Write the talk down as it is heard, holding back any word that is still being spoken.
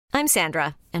I'm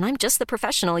Sandra, and I'm just the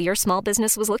professional your small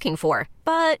business was looking for.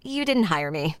 But you didn't hire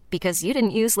me because you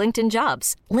didn't use LinkedIn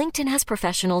Jobs. LinkedIn has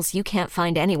professionals you can't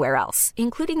find anywhere else,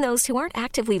 including those who aren't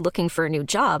actively looking for a new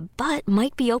job, but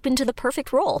might be open to the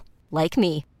perfect role, like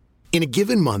me. In a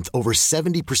given month, over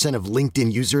 70% of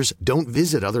LinkedIn users don't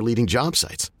visit other leading job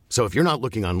sites. So if you're not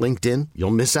looking on LinkedIn,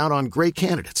 you'll miss out on great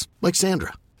candidates like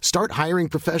Sandra. Start hiring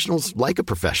professionals like a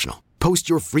professional. Post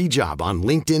your free job on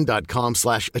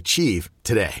linkedin.com/achieve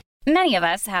today. Many of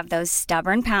us have those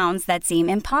stubborn pounds that seem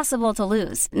impossible to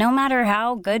lose, no matter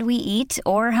how good we eat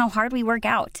or how hard we work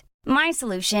out. My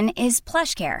solution is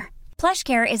PlushCare.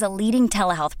 PlushCare is a leading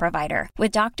telehealth provider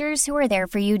with doctors who are there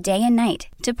for you day and night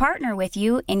to partner with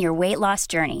you in your weight loss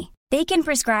journey. They can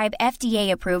prescribe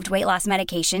FDA-approved weight loss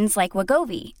medications like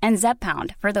Wegovy and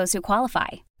Zepbound for those who qualify.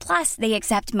 Plus, they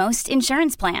accept most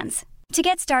insurance plans. To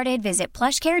get started, visit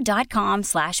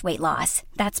plushcare.com/weightloss.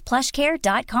 That's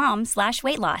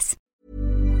plushcare.com/weightloss.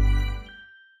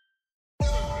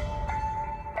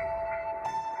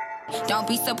 Don't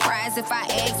be surprised if I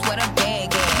ask what a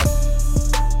bag is.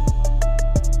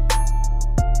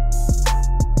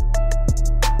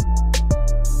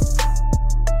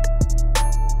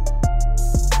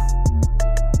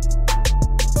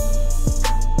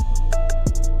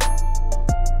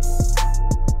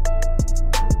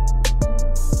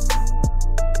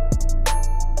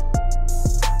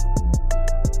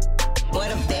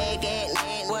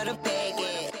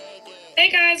 Hey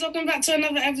guys, welcome back to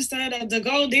another episode of the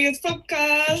Gold Diggers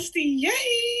Podcast. Yay!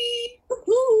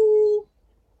 Woohoo!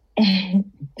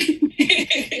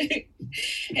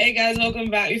 Hey guys, welcome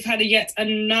back. We've had yet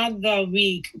another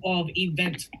week of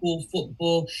eventful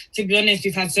football. To be honest,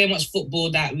 we've had so much football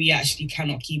that we actually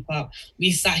cannot keep up.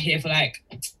 We sat here for like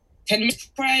 10 minutes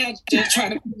prior just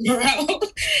trying to figure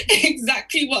out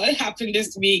exactly what had happened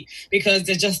this week, because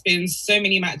there's just been so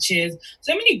many matches,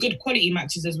 so many good quality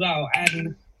matches as well.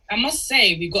 And I must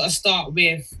say, we've got to start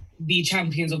with the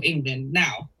champions of England.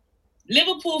 Now,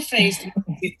 Liverpool faced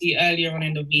Man City earlier on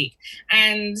in the week,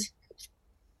 and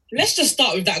let's just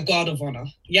start with that guard of honour,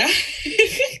 yeah?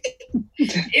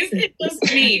 Is it just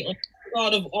me, or the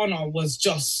guard of honour was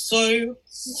just so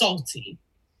salty?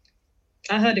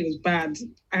 I heard it was bad.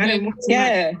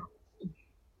 Yeah,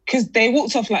 because they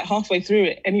walked off like halfway through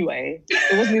it anyway.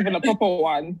 It wasn't even a proper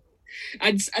one.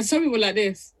 And some people like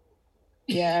this.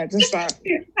 Yeah, just that.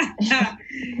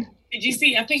 Did you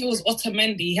see? I think it was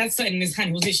Otamendi. He had something in his hand.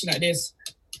 He was literally like this.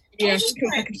 Yeah, just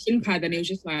like a shin pad, and it was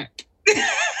just like...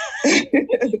 Okay.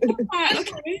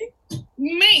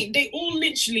 Mate, they all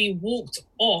literally walked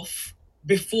off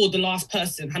before the last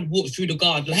person had walked through the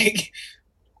guard. Like,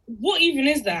 what even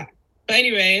is that? But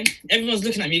anyway, everyone's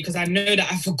looking at me because I know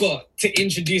that I forgot to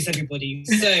introduce everybody.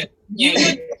 So you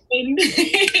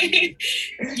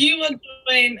were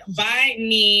joined by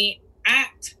me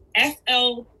at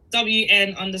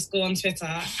FLWN_ on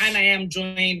Twitter, and I am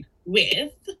joined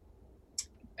with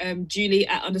Julie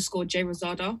at _J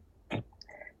Rosada.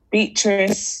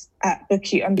 Beatrice at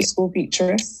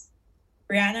Bookie_Beatrice.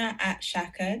 Brianna at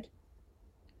Shakad.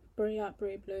 Brie at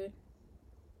Brie Blue.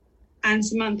 And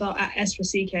Samantha at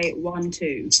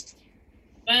S4CK12.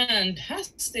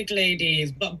 Fantastic,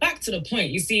 ladies. But back to the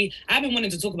point. You see, I've been wanting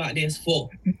to talk about this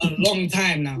for a long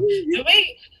time now. The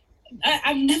way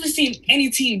I've never seen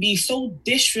any team be so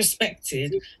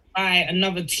disrespected by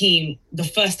another team the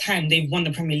first time they've won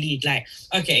the Premier League. Like,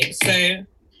 okay, so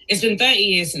it's been 30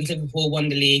 years since Liverpool won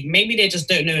the league. Maybe they just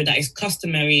don't know that it's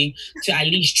customary to at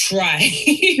least try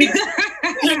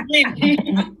to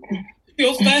win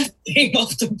your first game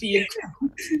after being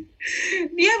crowned.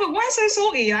 Yeah, but why so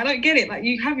salty? I don't get it. Like,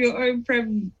 you have your own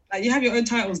you have your own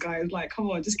titles, guys. Like, come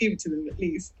on, just give it to them at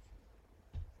least.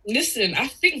 Listen, I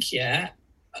think the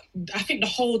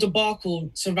whole debacle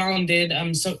surrounded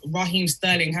Raheem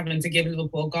Sterling having to give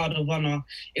Liverpool a guard of honour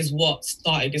is what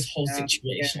started this whole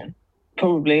situation. Yeah.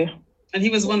 Probably. And he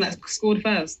was the one that scored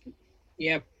first.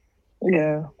 Yep.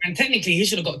 Yeah. And technically, he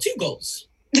should have got 2 goals.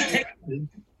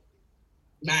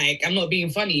 Like, I'm not being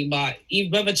funny, but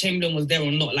whether Chamberlain was there or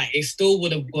not, like, it still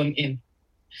would have gone in.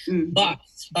 Mm. But,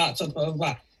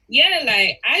 yeah,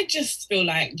 like, I just feel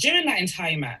like during that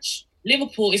entire match,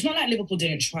 Liverpool, it's not like Liverpool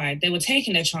didn't try. They were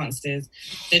taking their chances.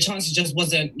 Their chances just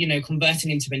wasn't,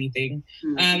 converting into anything.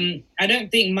 Mm. I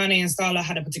don't think Mane and Salah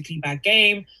had a particularly bad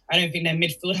game. I don't think their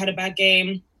midfield had a bad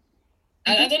game.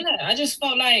 I don't know. I just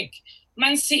felt like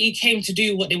Man City came to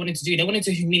do what they wanted to do. They wanted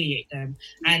to humiliate them.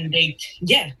 And they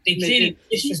clearly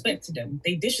disrespected them.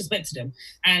 They disrespected them.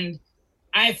 And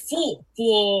I thought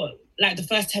for like the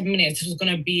first 10 minutes, it was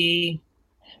going to be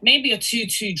maybe a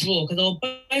 2-2 draw because they were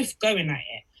both going at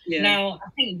it. Yeah. Now, I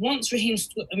think once Raheem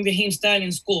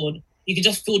Sterling scored, you could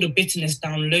just feel the bitterness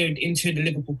download into the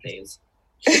Liverpool players.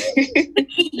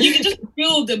 You can just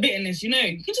feel the bitterness, you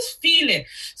can just feel it.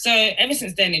 So ever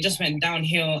since then, it just went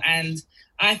downhill. And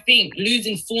I think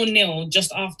losing 4-0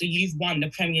 just after you've won the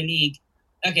Premier League,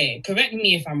 okay, correct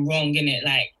me if I'm wrong, innit?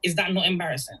 Like, is that not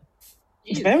embarrassing?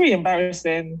 It's very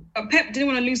embarrassing. But Pep didn't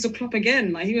want to lose to Klopp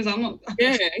again. Like, he was like, I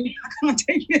can't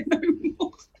take it no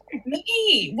more.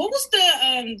 Hey, what was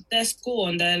their score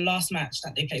on their last match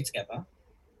that they played together?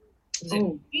 Was it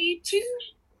 3-2?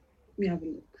 Let me have a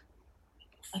look.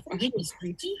 I think it was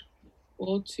 3-2.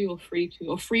 4-2 or 3-2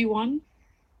 or 3-1.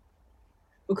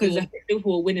 Because I think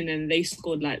Liverpool were winning and they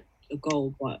scored like a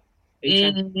goal, but they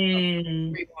tried to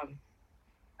 3-1.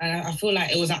 And I feel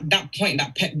like it was at that point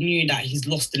that Pep knew that he's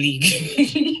lost the league.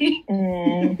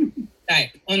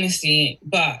 Like, honestly,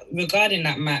 but regarding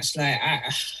that match, like,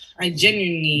 I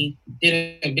genuinely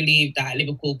didn't believe that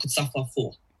Liverpool could suffer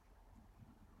 4.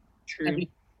 True.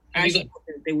 I thought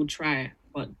they would try,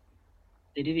 but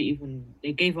they didn't even.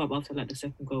 They gave up after like the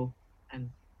second goal,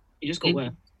 and it just got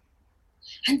worse.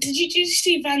 And did you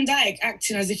see Van Dijk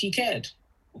acting as if he cared?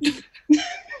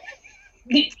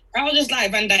 I was just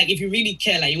like, Van Dijk, if you really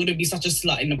care, like, you wouldn't be such a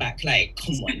slut in the back. Like,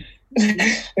 come on.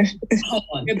 Come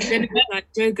on. Yeah, but then it was like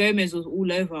Joe Gomez was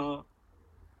all over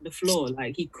the floor.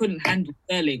 Like, he couldn't handle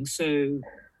Sterling, so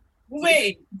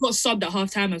wait, he got subbed at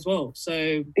half time as well.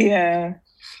 So yeah.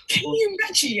 Can you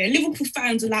imagine? Yeah, Liverpool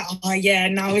fans are like, oh yeah,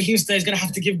 now Raheem Sterling's gonna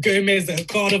have to give Gomez a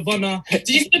guard of honor. Did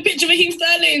you see the picture of Raheem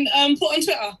Sterling put on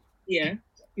Twitter? Yeah.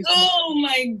 Oh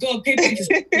my god, payback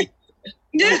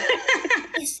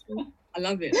is I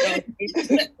love it.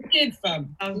 Kid,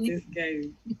 fam. How's this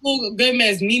game?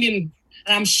 Gomez meaning,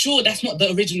 and I'm sure that's not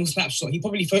the original snapshot. He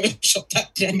probably photoshopped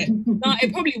that there. No,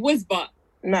 it probably was, but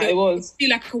it was. See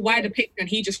like a wider picture, and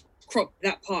he just cropped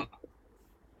that part.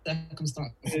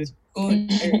 Circumstances. Good.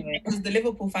 Because the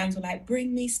Liverpool fans were like,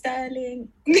 "Bring me Sterling."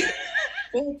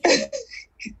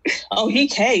 Oh, he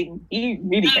came. He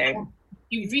really came.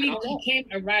 He came,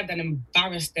 arrived, and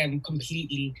embarrassed them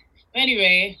completely.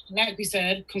 Anyway, like we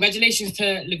said, congratulations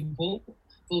to Liverpool.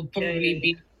 Will probably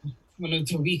be one of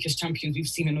the weakest champions we've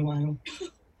seen in a while.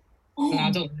 No,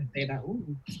 I don't want to say that.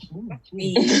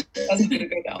 Doesn't really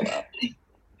go down well.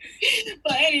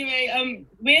 But anyway,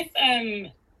 with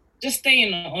just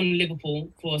staying on Liverpool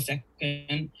for a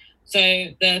second. So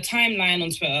the timeline on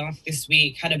Twitter this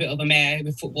week had a bit of a mare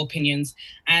with football opinions,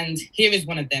 and here is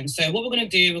one of them. So what we're going to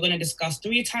do, we're going to discuss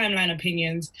 3 timeline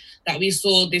opinions that we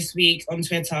saw this week on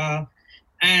Twitter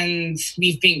and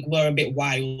we think were a bit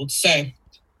wild. So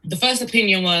the first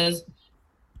opinion was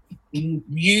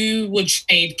you would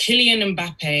trade Kylian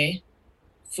Mbappe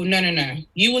for... No.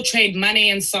 You would trade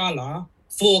Mane and Salah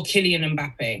for Kylian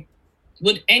Mbappe.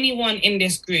 Would anyone in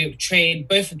this group trade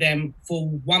both of them for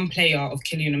one player of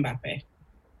Kylian Mbappe?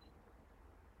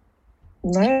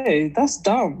 No, that's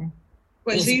dumb.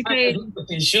 Wait, so you say...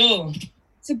 Sure.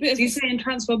 It's a bit. So you saying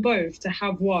transfer both to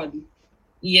have one?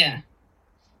 Yeah.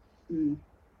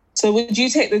 So would you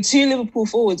take the 2 Liverpool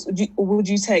forwards, or would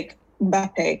you take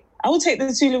Mbappe? I would take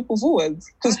the 2 Liverpool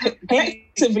forwards because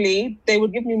collectively they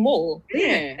would give me more.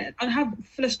 Yeah, I'd have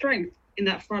full of strength in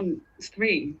that front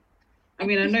 3. I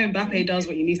mean, I know Mbappe does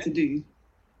what he needs to do.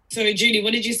 Sorry, Julie,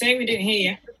 what did you say? We didn't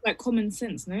hear you. It's like common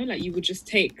sense, no? Like you would just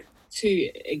take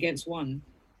 2 against 1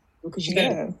 because you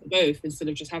get both instead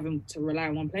of just having to rely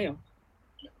on one player.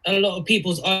 A lot of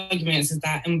people's arguments is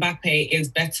that Mbappe is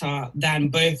better than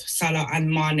both Salah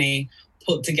and Mane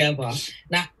put together.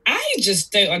 Now, I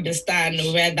just don't understand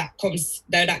where that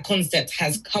concept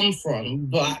has come from,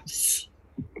 but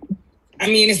I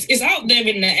mean, it's out there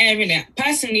in the air, innit?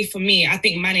 Personally, for me, I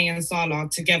think Mane and Salah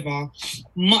together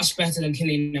much better than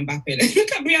Kylian Mbappe.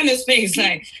 Look at Brianna's face,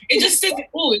 like it just says it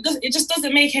all. It just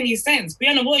doesn't make any sense.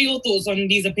 Brianna, what are your thoughts on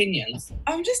these opinions?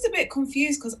 I'm just a bit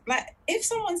confused because, like, if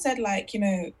someone said, like,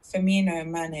 Firmino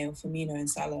and Mane or Firmino and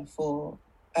Salah for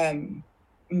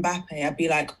Mbappe, I'd be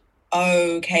like,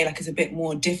 oh, okay, like it's a bit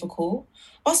more difficult.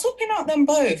 But swapping out them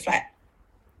both, like,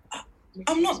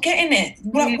 I'm not getting it.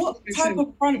 Like, what type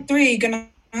of front 3 are you going to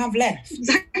have left?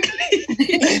 Exactly.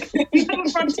 You have a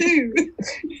front 2.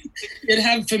 You'd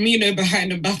have Firmino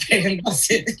behind Mbappe and that's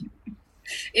it.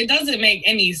 It doesn't make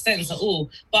any sense at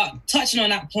all. But touching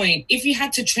on that point, if you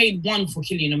had to trade one for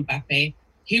Kylian Mbappe,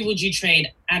 who would you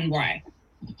trade and why?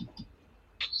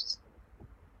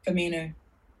 Firmino.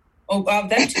 Oh,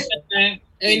 them two.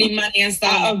 Only Mane and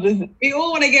Salah. We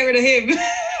all want to get rid of him.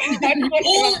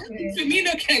 All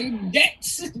Firmino can get.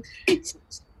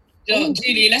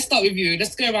 Julie, let's start with you.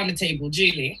 Let's go around the table.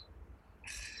 Julie.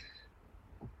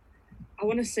 I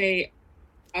want to say,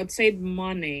 I'd say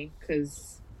Mane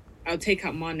because I'll take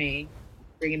out Mane,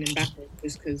 bringing him back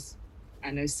just because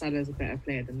I know Salah's a better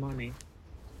player than Mane.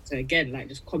 So again, like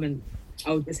just comment,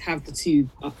 I would just have the two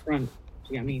up front.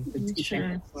 Do you know what I mean? The two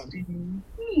players up front. I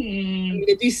mean,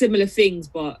 they do similar things,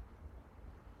 but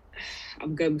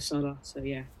I'm going with Salah. So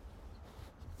yeah.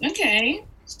 Okay,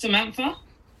 Samantha.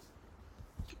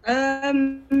 I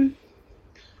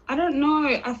don't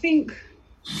know. I think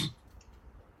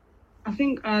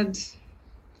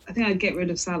I'd get rid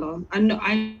of Salah. I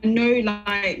know,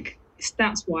 like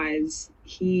stats wise,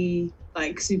 he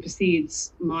like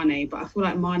supersedes Mane, but I feel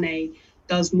like Mane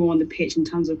does more on the pitch in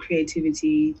terms of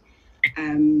creativity,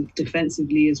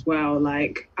 defensively as well.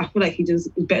 Like I feel like he does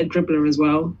a better dribbler as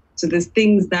well. So there's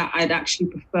things that I'd actually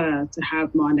prefer to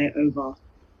have Mane over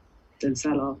than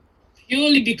Salah.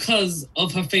 Purely because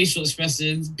of her facial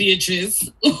expressions, Beatrice.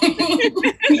 I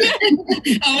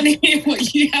want to hear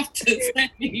what you have to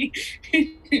say.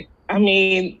 I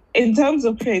mean, in terms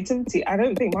of creativity, I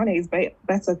don't think Mane is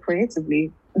better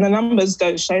creatively. The numbers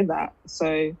don't show that.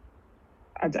 So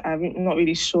I'm not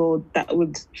really sure that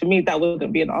wouldn't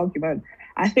be an argument.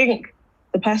 I think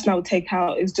the person I would take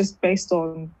out is just based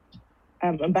on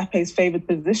Mbappe's favoured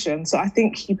position. So I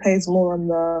think he plays more on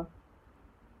the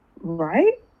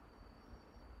right.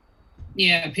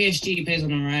 Yeah, PSG plays on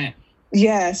the right.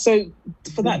 Yeah, so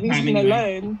for that reason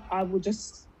alone, I would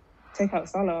just take out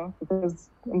Salah because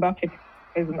Mbappe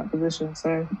plays in that position.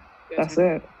 So that's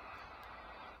it.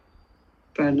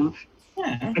 Fair enough.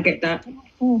 Yeah, I get that.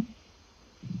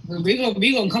 We're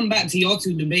gonna come back to your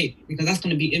two debate because that's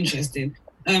gonna be interesting.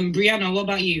 Brianna, what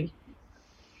about you?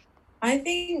 I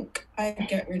think I'd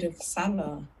get rid of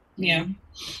Salah. Yeah.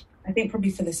 I think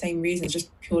probably for the same reasons,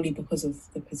 just purely because of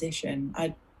the position.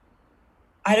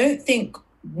 I don't think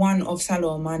one of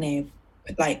Salah or Mane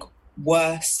like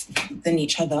worse than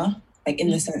each other, like in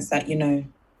the sense that, you know,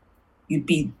 you'd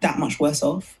be that much worse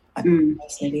off, I think,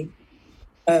 personally.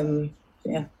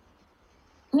 Yeah.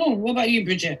 Oh, what about you,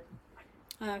 Bridget?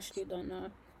 I actually don't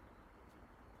know.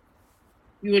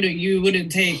 You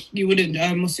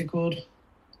wouldn't, what's it called?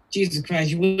 Jesus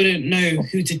Christ, you wouldn't know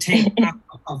who to take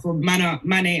out for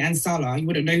Mane and Salah. You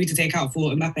wouldn't know who to take out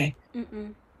for Mbappe.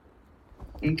 Mm-mm.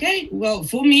 Okay, well,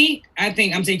 for me, I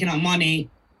think I'm taking out Mane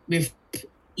with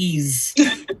ease.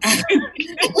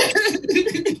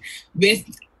 With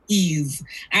ease.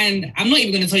 And I'm not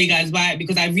even going to tell you guys why,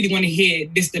 because I really want to hear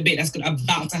this debate that's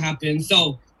about to happen.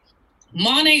 So,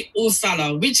 Mane or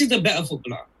Salah, which is the better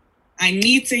footballer? I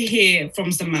need to hear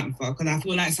from Samantha, because I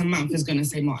feel like Samantha's going to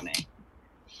say Mane.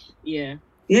 Yeah.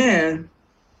 Yeah.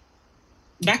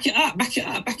 Back it up,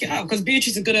 because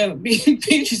Beatrice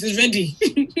is ready.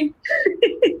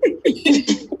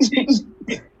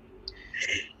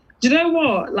 Do you know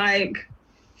what? Like,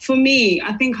 for me,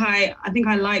 I think I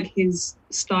like his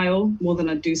style more than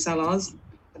I do Salah's.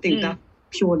 I think that's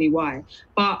purely why.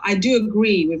 But I do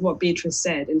agree with what Beatrice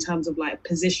said in terms of like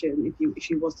position. If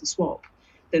you was to swap,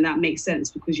 then that makes sense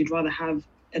because you'd rather have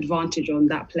advantage on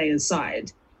that player's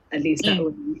side. At least that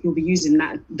he'll be using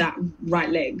that right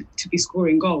leg to be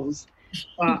scoring goals.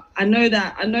 But I know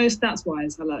stats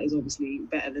wise, Salah is obviously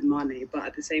better than Mane. But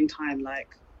at the same time, like,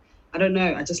 I don't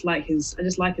know. I just like his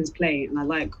play, and I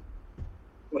like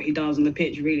what he does on the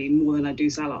pitch really more than I do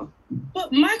Salah.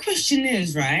 But my question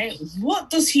is, right, what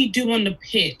does he do on the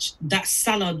pitch that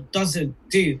Salah doesn't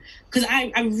do? Because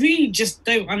I really just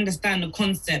don't understand the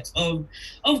concept of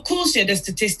course, yeah, there's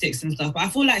statistics and stuff, but I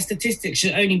feel like statistics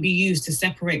should only be used to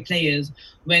separate players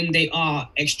when they are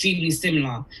extremely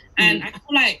similar. And I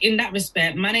feel like in that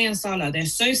respect, Mane and Salah, they're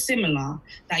so similar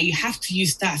that you have to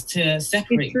use stats to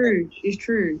separate. It's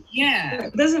true. Yeah.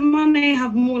 Doesn't Mane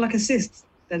have more like assists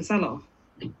than Salah?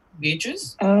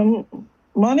 Beatrice?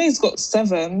 Mane's got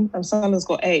 7 and Salah's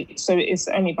got 8, so it's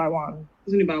only by 1.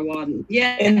 It's only by 1.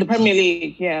 Yeah. In the Premier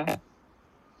League, yeah.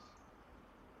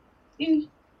 You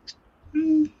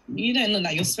don't look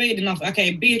like you're swayed enough.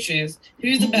 Okay, Beatrice,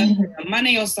 who's the best player,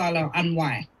 Mane or Salah, and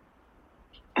why?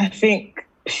 I think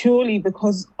purely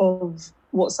because of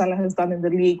what Salah has done in the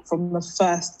league from the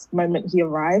first moment he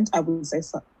arrived, I would say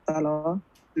Salah.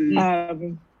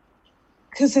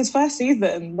 Because his first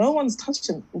season, no one's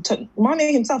touching.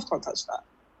 Mane himself can't touch that.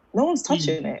 No one's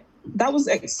touching it. That was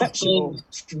exceptional.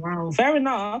 Wow. Fair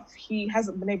enough, he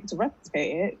hasn't been able to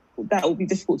replicate it. That will be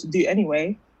difficult to do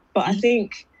anyway. But I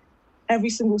think every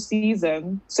single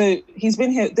season, so he's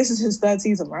been here, this is his 3rd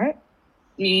season, right?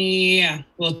 Yeah.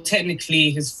 Well,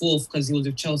 technically his 4th because he was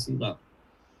with Chelsea, but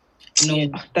no.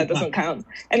 That doesn't count.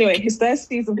 Anyway, his 3rd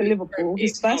season for Liverpool,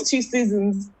 his first 2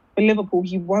 seasons for Liverpool,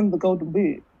 he won the Golden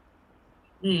Boot.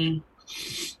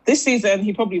 This season,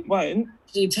 he probably won't.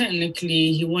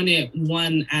 Technically, he won it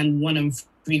 1 and 1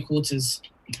 3/4.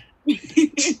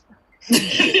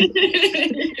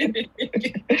 They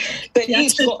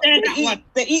each got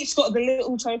the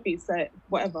little trophy set,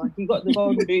 whatever. He got the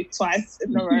golden boot twice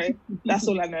in a row. That's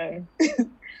all I know.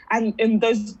 And in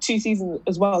those 2 seasons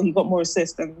as well, he got more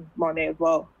assists than Mane as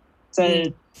well. So,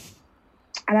 and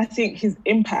I think his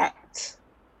impact,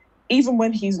 even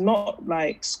when he's not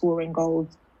like scoring goals,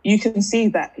 you can see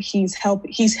that he's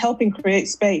helping create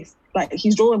space. Like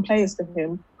he's drawing players to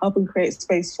him, helping create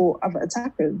space for other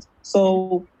attackers.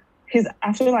 So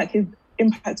I feel like his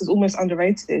impact is almost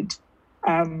underrated,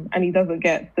 and he doesn't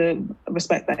get the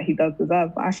respect that he does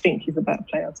deserve. But I think he's a better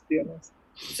player, to be honest.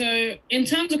 So, in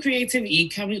terms of creativity,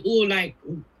 can we all like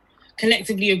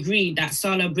collectively agree that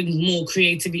Salah brings more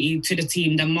creativity to the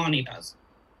team than Mane does?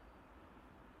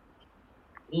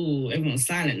 Ooh, everyone's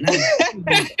silent now.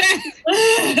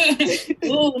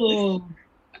 Ooh.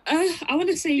 I want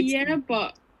to say yeah,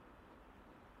 but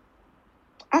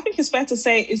I think it's fair to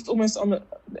say it's almost on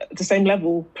the same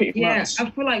level, pretty much. Yeah, I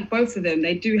feel like both of them,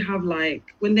 they do have like,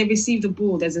 when they receive the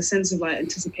ball, there's a sense of like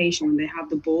anticipation when they have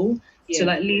the ball. Yeah. So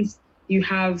like, at least you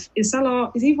have, is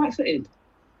he right-footed?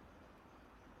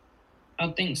 I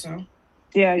think so.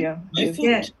 Yeah. Yeah.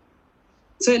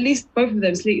 So at least both of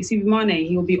them, Stevie Mane,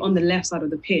 he will be on the left side of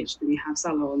the pitch, then you have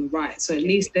Salah on the right. So at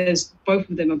least both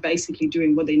of them are basically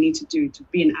doing what they need to do to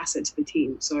be an asset to the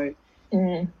team. So,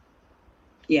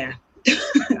 yeah.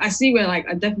 I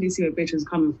definitely see where Beatrice is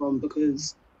coming from,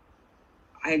 because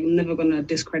I'm never going to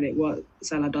discredit what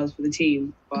Salah does for the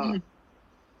team. But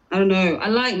I don't know. I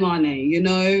like Mane,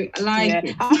 I like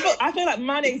it. I feel like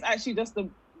Mane is actually just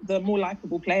the more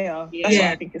likeable player. That's what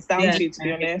I think it's down to be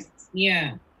honest.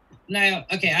 Yeah. Now,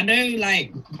 okay, I know,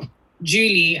 like,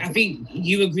 Julie, I think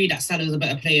you agree that Salah is a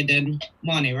better player than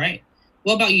Mane, right?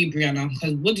 What about you, Brianna?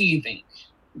 Because what do you think?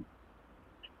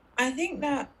 I think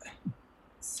that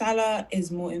Salah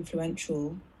is more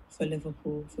influential for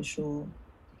Liverpool, for sure.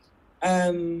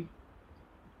 Though,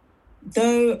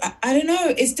 I don't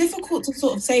know, it's difficult to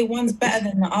sort of say one's better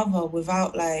than the other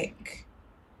without, like,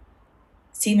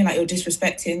 seeming like you're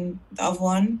disrespecting the other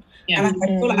one. Yeah. And I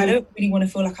feel like I don't really want to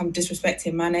feel like I'm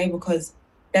disrespecting Mane, because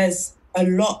there's a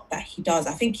lot that he does.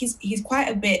 I think he's quite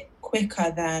a bit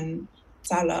quicker than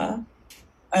Salah,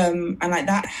 and like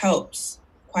that helps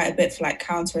quite a bit for like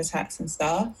counter-attacks and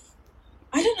stuff.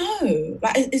 I don't know.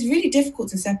 Like it's really difficult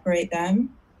to separate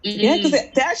them. Yeah, because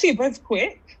they're actually both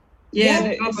quick. Yeah,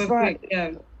 they're both quick.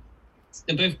 Yeah,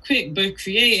 they're both quick, both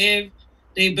creative.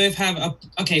 They both have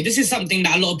okay, this is something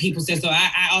that a lot of people said. So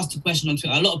I asked a question on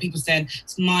Twitter. A lot of people said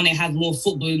Mane has more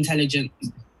football intelligence.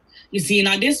 You see,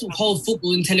 now this whole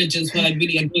football intelligence word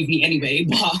really annoys me anyway.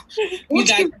 But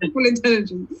what's football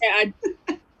intelligence?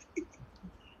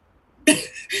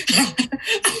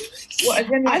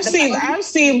 I've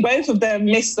seen both of them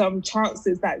miss some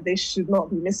chances that they should not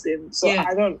be missing. So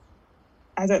I don't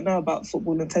know about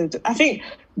football intelligence. I think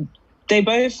they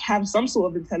both have some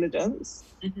sort of intelligence.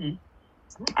 Mm-hmm.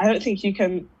 I don't think you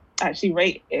can actually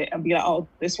rate it and be like, oh,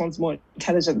 this one's more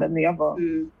intelligent than the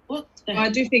other. What? I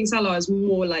do think Salah is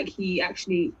more like he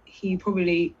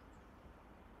probably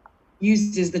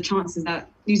uses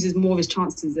more of his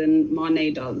chances than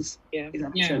Mane does. Yeah.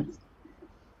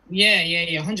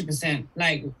 100%.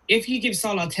 Like if you give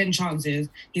Salah 10 chances,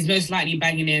 he's most likely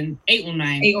banging in 8 or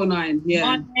 9. 8 or 9,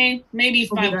 yeah. Mane, maybe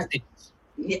 5 or 6.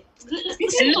 Yeah.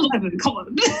 Come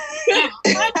on. You're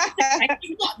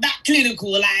not that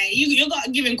clinical. Like you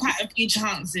got given quite a few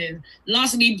chances.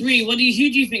 Lastly, Brie, who do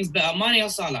you think's better, Mane or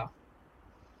Salah?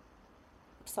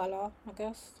 Salah, I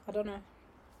guess. I don't know.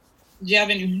 Do you have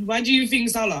any? Why do you think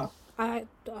Salah? I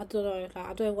don't know. Like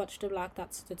I don't watch them like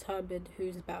that to determine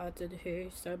who's better than who.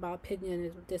 So my opinion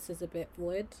is this is a bit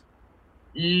void.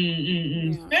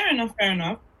 Yeah. Fair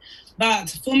enough.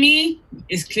 But for me,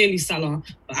 it's clearly Salah.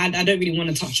 But I don't really want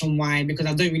to touch on why, because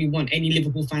I don't really want any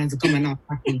Liverpool fans to come and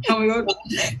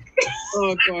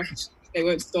oh gosh, they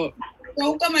won't stop.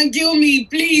 Don't come and kill me,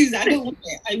 please. I don't want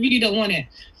it. I really don't want it.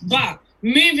 But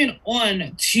moving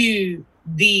on to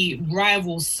the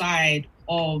rival side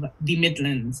of the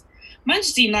Midlands,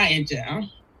 Manchester United. Yeah,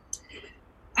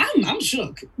 I'm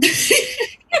shook.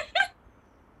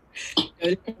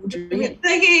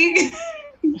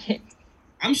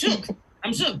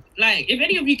 I'm shook. Like, if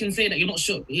any of you can say that you're not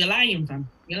shook, you're lying, fam.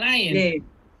 You're lying. Yeah.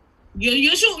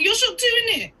 You're shook. You're shook too,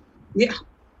 innit? Yeah.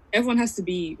 Everyone has to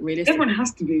be realistic. Everyone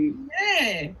has to be.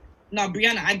 Yeah. No,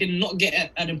 Brianna, I did not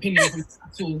get an opinion from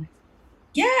at all.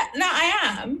 Yeah, no,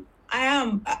 I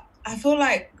am. I feel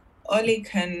like Oli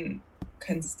can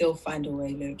still find a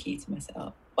way, low-key, to mess it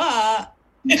up. But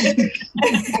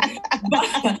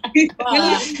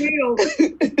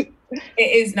it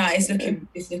is nice.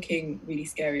 It's looking really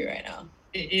scary right now.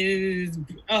 It is,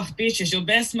 Beatrice, your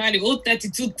best smiling, all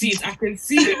 32 teeth. I can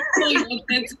see it. All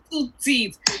 32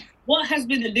 teeth. What has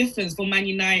been the difference for Man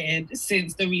United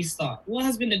since the restart? What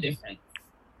has been the difference?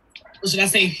 Or should I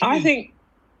say who?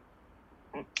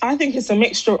 I think it's a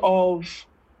mixture of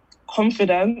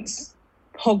confidence.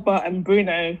 Pogba and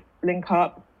Bruno link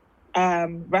up,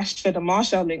 Rashford and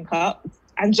Martial link up,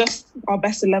 and just our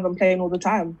best 11 playing all the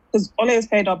time. Because Ole has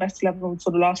played our best 11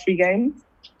 for the last 3 games,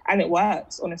 and it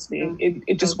works, honestly.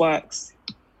 It just works.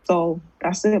 So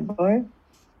that's it, boy.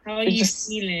 How are you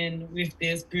feeling with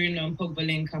this Bruno and Pogba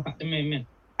link up at the moment?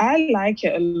 I like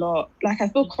it a lot. Like, I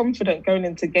feel confident going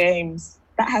into games.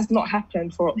 That has not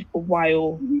happened for a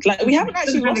while. Like, we haven't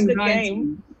actually lost the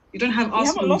game. You don't have We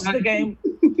haven't lost the game.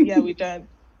 Yeah, we don't.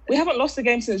 We haven't lost the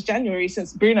game since January,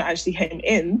 since Bruno actually came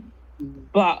in.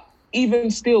 But even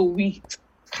still, we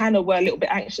kind of were a little bit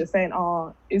anxious, saying,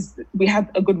 we had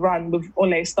a good run with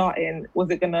Ole starting. Was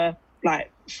it going to,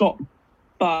 like, flop?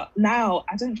 But now,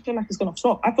 I don't feel like it's going to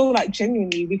flop. I feel like,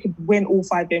 genuinely, we could win all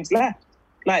 5 games left.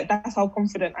 Like, that's how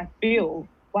confident I feel.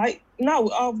 Like, now,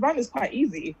 our run is quite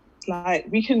easy. Like,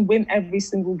 we can win every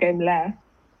single game left.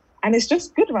 And it's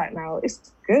just good right now.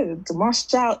 It's good.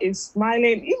 Martial is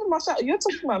smiling. Even Martial, you're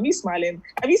talking about me smiling.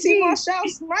 Have you seen Martial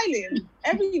smiling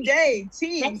every day?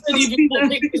 Team. I even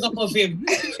put pictures up of him.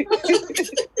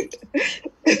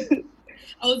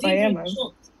 I was even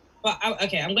shocked. But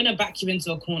I'm going to back you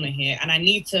into a corner here, and I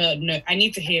need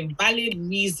to hear valid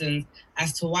reasons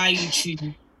as to why you choose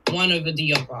one over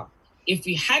the other. If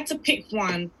you had to pick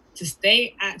one to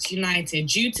stay at United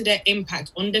due to their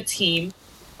impact on the team,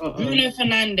 Bruno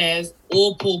Fernandes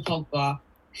or Paul Pogba,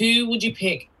 who would you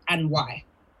pick and why?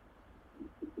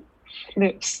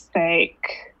 Flip's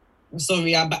sake. I'm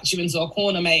sorry, I backed you into a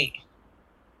corner, mate.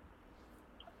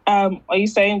 Are you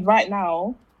saying right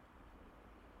now?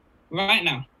 Right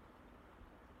now.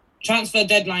 Transfer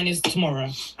deadline is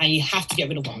tomorrow, and you have to get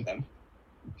rid of one of them.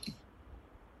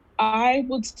 I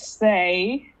would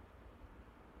say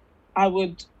I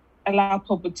would allow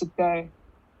Pogba to go.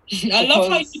 I love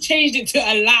how you changed it to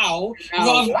allow.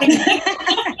 Rather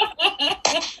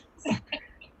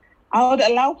I would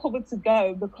allow Pogba to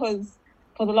go because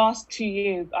for the last 2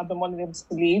 years, I've been wanting him to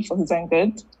leave for his own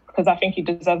good because I think he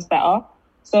deserves better.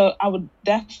 So I would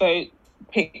definitely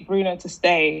pick Bruno to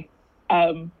stay,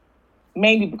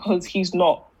 mainly because he's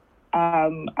not,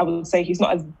 I would say he's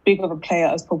not as big of a player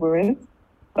as Pogba is.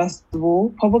 First of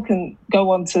all, Pogba can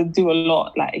go on to do a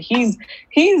lot. Like, he's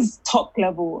top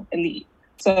level elite.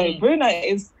 So Bruno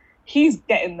he's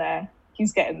getting there.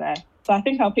 He's getting there. So I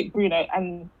think I'll pick Bruno.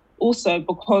 And also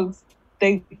because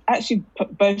they actually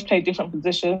both play different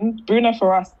positions. Bruno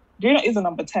is a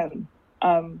number 10.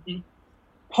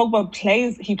 Pogba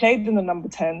played in the number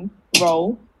 10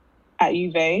 role at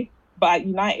Juve, but at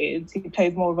United, he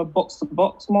plays more of a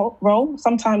box-to-box role,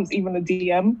 sometimes even a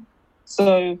DM.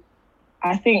 So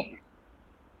I think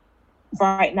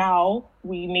right now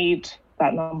we need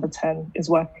that number 10 is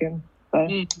working. So,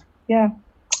 yeah.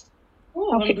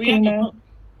 Oh, Rihanna,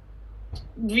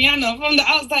 from the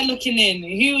outside looking in,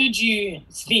 who would you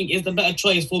think is the better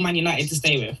choice for Man United to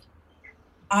stay with?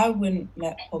 I wouldn't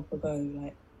let Pogba go,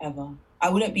 like, ever. I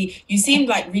wouldn't be... You seemed,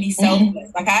 like, really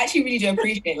selfless. Like, I actually really do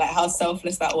appreciate, like, how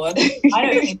selfless that was. I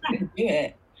don't think I could do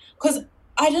it. Because,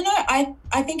 I don't know,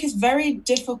 I think it's very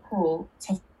difficult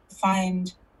to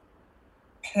find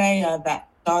player that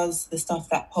does the stuff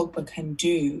that Pogba can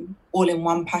do all in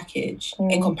one package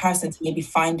in comparison to maybe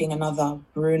finding another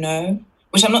Bruno,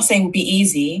 which I'm not saying would be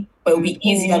easy, but it would be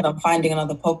easier than finding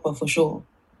another Pogba for sure,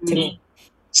 to me.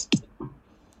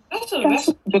 That's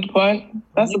a good point.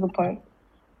 That's a good point.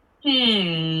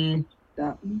 I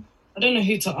don't know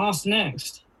who to ask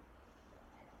next.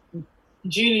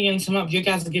 Julie and some up, you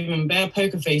guys are giving bare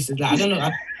poker faces. Like, I don't know,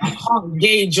 I can't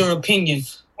gauge your opinion.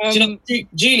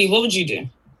 Julie, what would you do?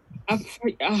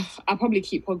 I'll probably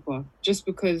keep Pogba just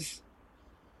because,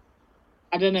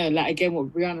 I don't know, like, again,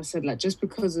 what Brianna said, like, just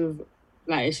because of,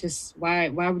 like, it's just, why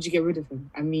would you get rid of him?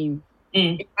 I mean,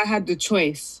 if I had the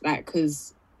choice, like,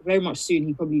 because very much soon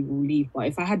he probably will leave, but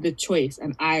if I had the choice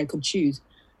and I could choose,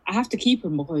 I have to keep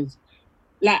him because,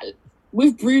 like,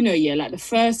 with Bruno, yeah, like,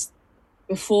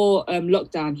 before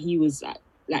lockdown, he was, like,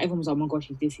 everyone was like, oh my gosh,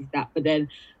 he's this, he's that. But then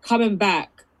coming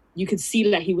back, you could see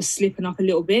that he was slipping up a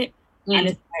little bit.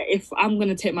 And if I'm going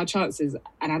to take my chances,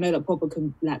 and I know that Pogba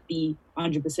can, like, be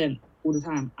 100% all the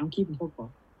time, I'm keeping Pogba.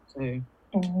 So...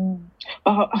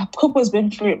 Pogba's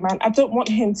been through it, man. I don't want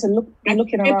him to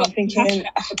looking around thinking...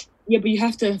 But you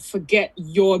have to forget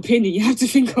your opinion. You have to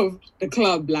think of the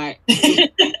club. Like, you're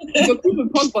keeping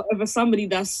Pogba over somebody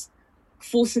that's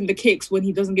forcing the kicks when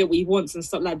he doesn't get what he wants and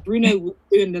stuff. Like Bruno was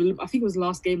doing I think it was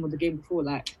last game or the game before.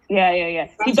 Like yeah.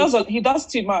 He does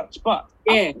too much, but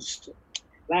yeah,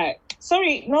 like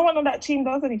sorry, no one on that team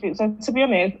does anything. So to be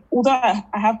honest, although I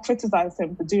have criticised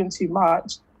him for doing too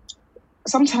much,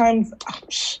 sometimes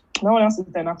no one else is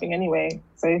doing nothing anyway.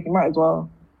 So he might as well.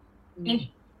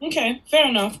 Okay, fair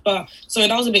enough. But so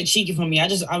that was a bit cheeky from me. I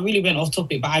really went off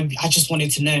topic, but I just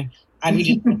wanted to know. I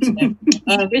really wanted to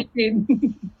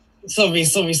know. Sorry.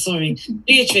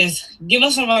 Beatrice, give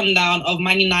us a rundown of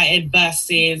Man United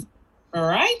versus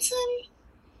Brighton.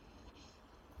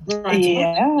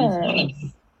 Yeah.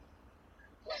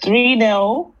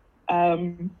 3-0.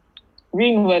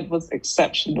 Greenwood was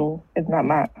exceptional in that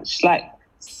match. Like,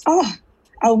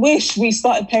 I wish we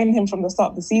started playing him from the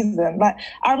start of the season. Like,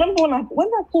 I remember when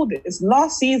I called this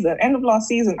last season, end of last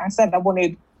season, I said I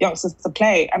wanted youngsters to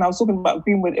play, and I was talking about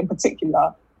Greenwood in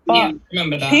particular. But yeah,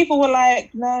 remember that. People were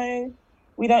like, no,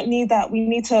 we don't need that. We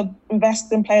need to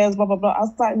invest in players, blah, blah, blah. I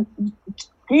was like,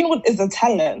 Greenwood is a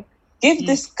talent. Give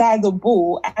this guy the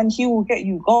ball and he will get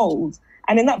you goals.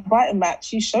 And in that Brighton match,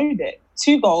 he showed it.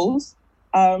 2 goals.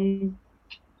 But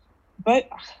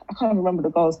I can't remember the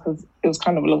goals because it was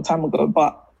kind of a long time ago.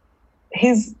 But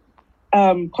his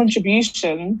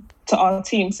contribution to our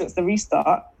team since the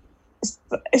restart,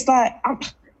 it's like,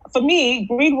 for me,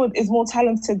 Greenwood is more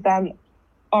talented than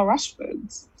our Rashford.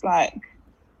 It's like,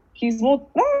 he's more...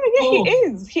 No, yeah, he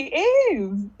is. He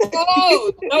is.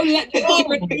 Oh, don't let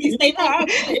the say that.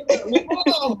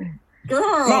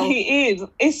 Girl. No, he is.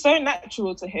 It's so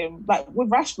natural to him. Like, with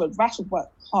Rashford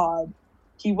worked hard.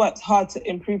 He worked hard to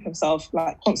improve himself,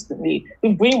 like, constantly.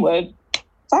 With Greenwood,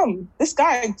 this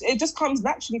guy, it just comes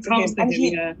naturally to him. And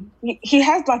he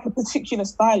has, like, a particular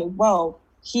style as well.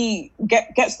 He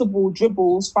gets the ball,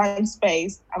 dribbles, finds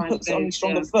space, and puts it on his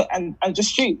stronger foot and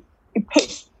just shoot. He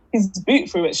puts his boot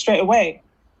through it straight away.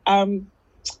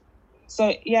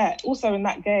 So, yeah, also in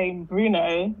that game,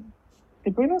 Bruno...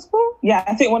 Did Bruno score? Yeah,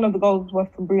 I think one of the goals was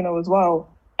from Bruno as well.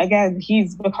 Again,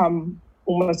 he's become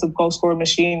almost a goal-scoring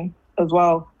machine as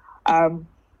well.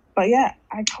 But yeah,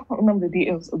 I can't remember the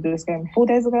details of this game. 4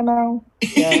 days ago now?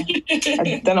 Yeah.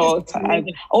 I don't know.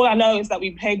 All I know is that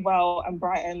we played well and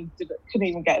Brighton couldn't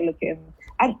even get a look in.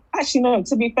 And actually, no,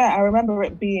 to be fair, I remember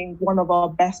it being one of our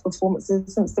best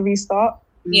performances since the restart.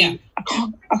 Yeah. I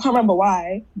can't remember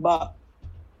why, but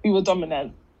we were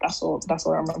dominant. That's all I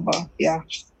remember. Yeah.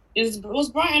 Was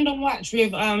Brighton on watch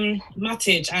with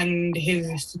Matic and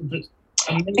his...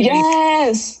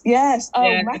 Yes. Oh,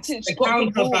 yeah, Matic the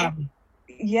got the ball.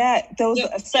 Yeah, there was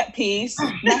a set piece.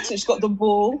 Matic got the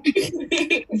ball,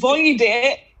 volleyed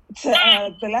it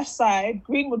to the left side.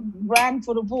 Greenwood ran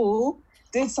for the ball,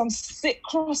 did some sick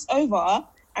crossover,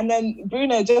 and then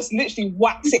Bruno just literally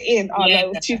whacked it in. Oh no, it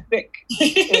was too thick.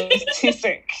 It was too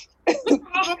thick.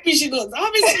 How happy she looks. I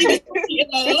haven't seen this in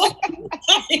a long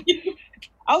time.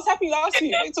 I was happy last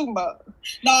year. What are you talking about?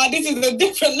 Nah, this is a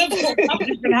different level. I'm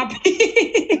just happy.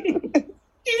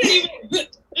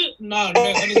 No,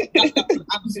 honestly, that was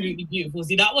absolutely beautiful.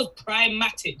 See, that was prime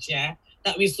Matic, yeah,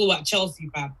 that we saw at Chelsea,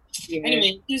 fam. Yeah.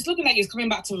 Anyway, he's looking like he's coming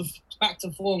back to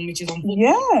form, which is on.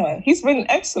 Yeah, he's been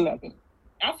excellent.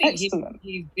 I think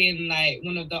he's been like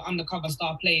one of the undercover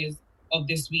star players of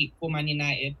this week for Man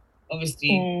United.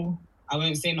 Obviously, I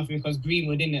won't say nothing because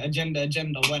Greenwood, innit? Agenda,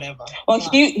 whatever. Well,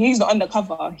 he's not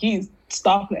undercover. He's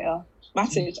star player.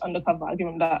 Matic undercover. I'll give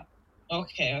him that.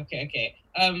 Okay.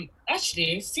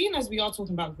 Actually, seeing as we are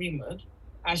talking about Greenwood,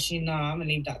 I'm going to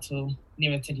leave that till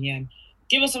nearer to the end.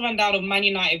 Give us a rundown of Man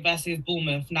United versus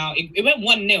Bournemouth. Now, it went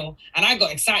 1-0, and I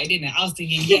got excited, innit? I was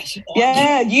thinking,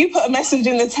 yeah, you put a message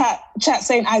in the chat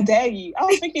saying, I dare you. I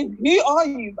was thinking, who are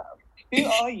you, man? Who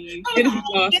are you?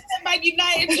 Man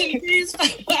United to lose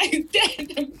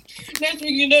 5-10. Next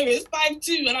thing you know, it's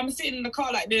 5-2, and I'm sitting in the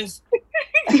car like this.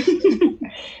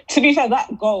 To be fair,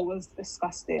 that goal was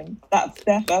disgusting. That's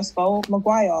their first goal.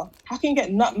 Maguire, how can you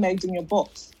get nutmegged in your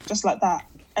box just like that?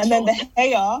 And then the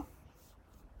Gea.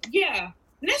 Yeah.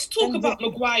 Let's talk about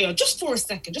Maguire just for a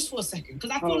second, because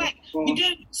I feel like we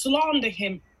don't slander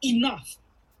him enough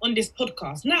on this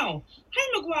podcast. Now,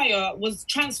 Harry Maguire was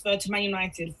transferred to Man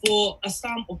United for a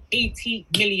sum of £80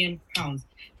 million.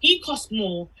 He cost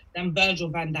more than Virgil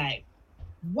van Dijk.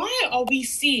 Why are we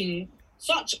seeing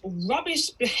such rubbish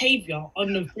behaviour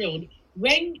on the field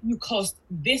when you cost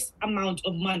this amount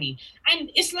of money?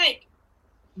 And it's like,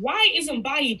 why isn't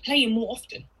Bailly playing more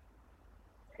often?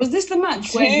 Was this the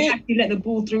match where he actually let the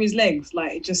ball through his legs?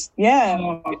 Like, it just... Yeah.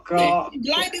 Oh, God. He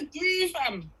glided through,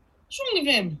 fam. What's wrong with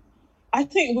him? I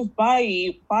think with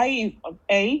Bailly,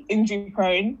 A, injury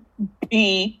prone,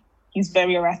 B, he's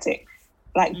very erratic.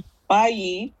 Like,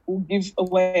 Bailly will give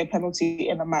away a penalty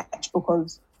in a match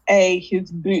because A,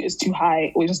 his boot is too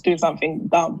high or he's just doing something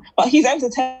dumb. But he's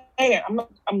entertaining. I'm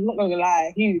not gonna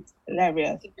lie, he's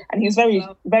hilarious. And he's very,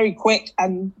 very quick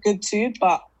and good too.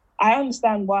 But I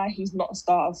understand why he's not a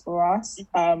starter for us.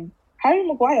 Harry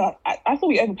Maguire, I thought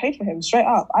we overpaid for him straight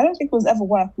up. I don't think it was ever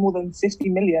worth more than 50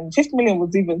 million. 50 million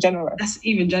was even generous. That's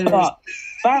even generous. But,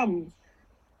 fam,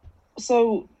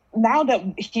 so now that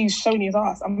he's shown his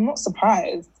ass, I'm not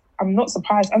surprised. And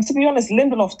to be honest,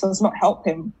 Lindelof does not help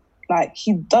him. Like,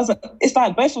 he doesn't. It's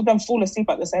like both of them fall asleep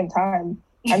at the same time.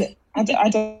 And I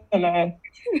don't know.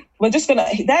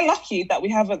 They're lucky that we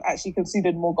haven't actually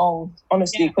conceded more goals,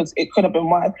 honestly, because it could have been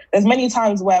worse. There's many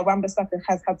times where Wan-Bissaka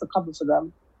has had to cover for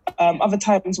them. Other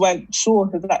times where Shaw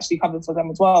has actually covered for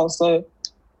them as well. So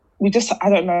I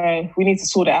don't know. We need to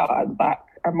sort it out at the back.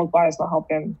 And Maguire's not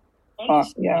helping.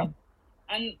 Honestly, but yeah.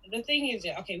 And the thing is,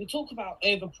 we talk about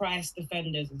overpriced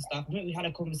defenders and stuff. I think we had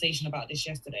a conversation about this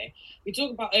yesterday. We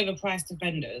talk about overpriced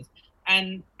defenders.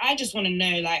 And I just want to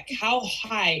know, like, how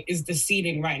high is the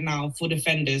ceiling right now for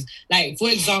defenders? Like, for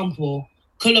example,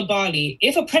 Koulibaly.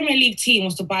 If a Premier League team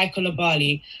was to buy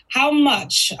Koulibaly, how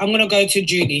much, I'm going to go to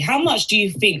Julie, how much do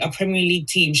you think a Premier League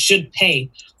team should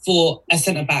pay for a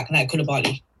centre-back like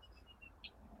Koulibaly?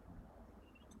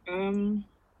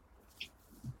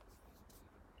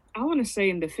 I want to say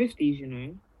in the 50s, you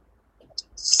know.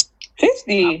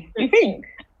 50? You think?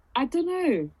 I don't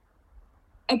know.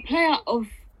 A player of,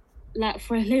 like,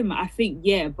 for him, I think,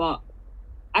 yeah, but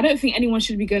I don't think anyone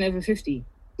should be going over 50.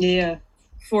 Yeah.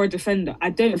 For a defender. I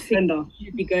don't think you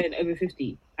should be going over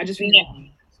 50. I just think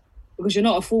because you're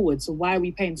not a forward, so why are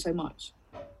we paying so much?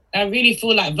 I really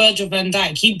feel like Virgil van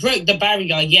Dijk, he broke the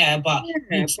barrier, but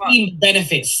you've seen the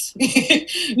benefits.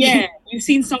 Yeah, you've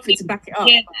seen something to back it up.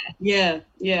 Yeah.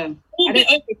 A little bit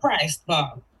overpriced,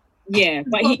 but... Yeah,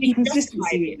 but he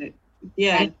consistency in it.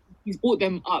 Yeah. And he's brought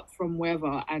them up from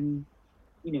wherever and,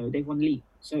 you know, they've won the league.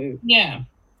 So, yeah.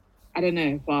 I don't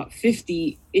know, but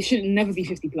 50, it should never be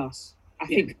 50 plus. I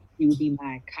think he would be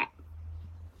my cap.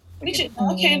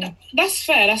 Okay, that's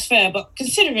fair. But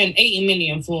considering 80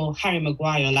 million for Harry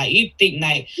Maguire, like, you think,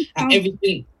 like,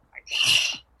 everything...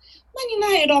 Man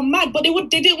United are mad, but they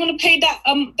didn't want to pay that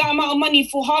amount of money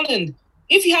for Haaland.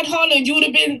 If you had Haaland, you would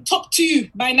have been top 2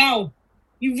 by now.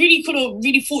 You really could have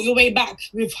really fought your way back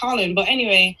with Haaland. But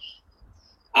anyway,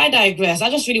 I digress. I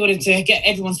just really wanted to get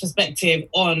everyone's perspective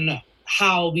on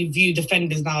how we view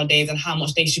defenders nowadays and how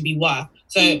much they should be worth.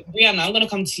 So, Brianna, I'm going to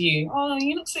come to you. Oh,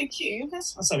 you look so cute. Oh,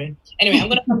 sorry. Anyway, I'm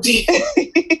going to come to you.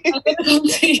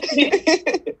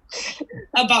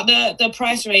 About the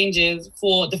price ranges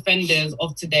for defenders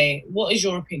of today. What is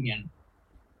your opinion?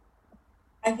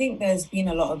 I think there's been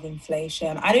a lot of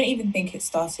inflation. I don't even think it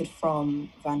started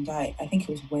from Van Dijk. I think it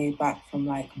was way back from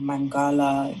like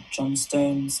Mangala, John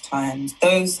Stones times.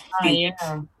 Those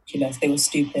ridiculous. They were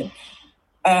stupid.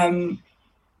 But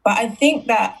I think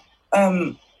that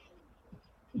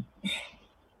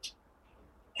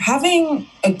having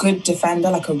a good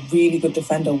defender, like a really good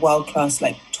defender, world class,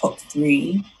 like top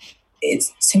 3,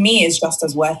 to me is just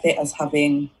as worth it as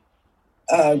having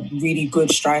a really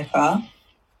good striker.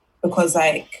 Because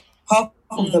like half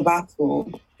of the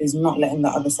battle is not letting the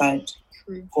other side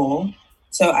go.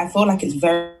 So I feel like it's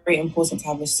very, very important to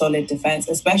have a solid defense,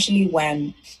 especially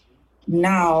when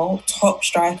now top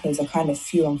strikers are kind of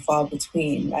few and far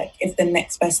between. Like if the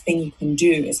next best thing you can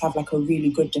do is have like a really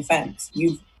good defense,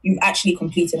 you've actually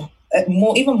completed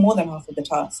even more than half of the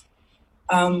task.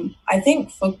 I think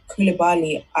for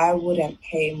Koulibaly, I wouldn't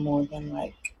pay more than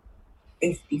like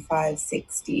 55,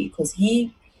 60 because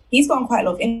he's gotten quite a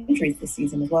lot of injuries this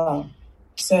season as well.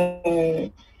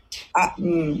 So,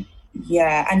 and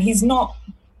he's not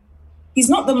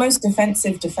the most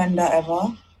defensive defender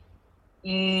ever.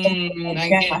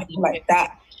 I feel like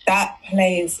that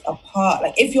plays a part.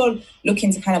 Like if you're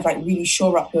looking to kind of like really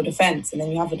shore up your defense, and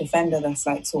then you have a defender that's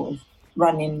like sort of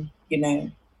running, you know,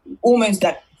 almost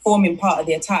like forming part of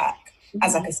the attack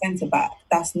as like a centre back,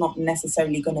 that's not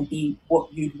necessarily going to be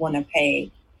what you'd want to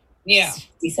pay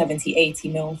 60, 70, 80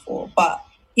 mil for. But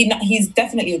he's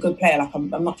definitely a good player. Like I'm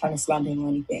not trying to slander him or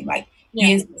anything. Like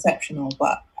he is exceptional,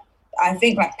 but I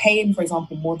think like paying, for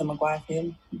example, more than Maguire for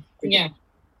him.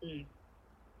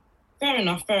 Fair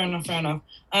enough.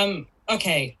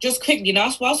 Okay, just quickly,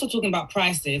 whilst we're talking about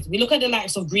prices, we look at the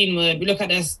likes of Greenwood, we look at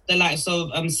the likes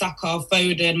of Saka,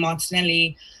 Foden,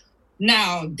 Martinelli.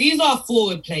 Now, these are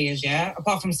forward players, yeah?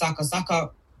 Apart from Saka.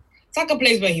 Saka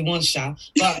plays where he wants,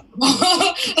 but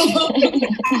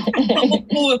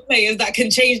forward players that can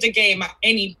change the game at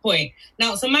any point.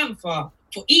 Now, Samantha,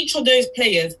 for each of those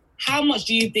players, how much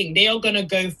do you think they are going to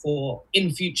go for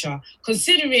in future,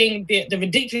 considering the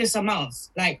ridiculous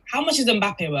amounts? Like, how much is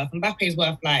Mbappe worth? Mbappe is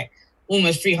worth like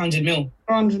almost 300 mil.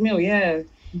 400 mil, yeah.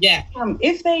 Yeah.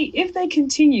 If they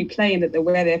continue playing at the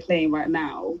way they're playing right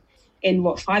now, in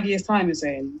 5 years' time, you're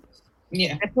saying,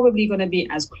 yeah, they're probably going to be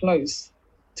as close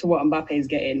to what Mbappe is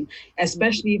getting,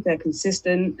 especially if they're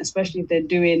consistent, especially if they're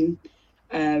doing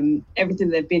everything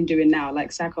they've been doing now.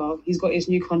 Like Saka, he's got his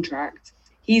new contract.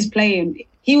 He's playing.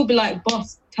 He will be like,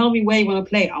 boss, tell me where you want to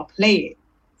play. I'll play it.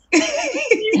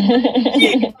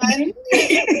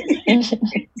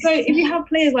 So if you have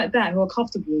players like that who are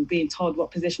comfortable being told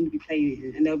what position to be playing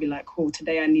in, and they'll be like, cool,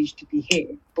 today I need you to be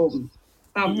here. Boom.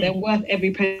 They're worth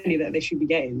every penny that they should be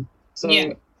getting. So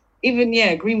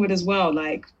even, Greenwood as well,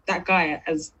 like that guy,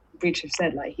 as Breach have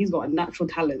said, like he's got a natural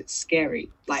talent. It's scary.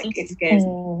 Like it scares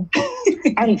me.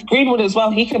 And Greenwood as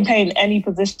well, he can play in any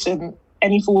position,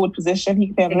 any forward position. He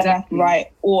can play on left,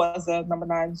 right, or as a number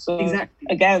 9. So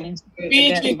again,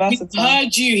 he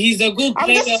heard you. He's a good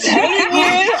player.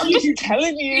 I'm just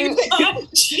telling you.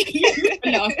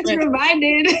 Just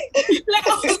reminded.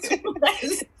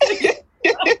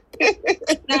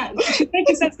 It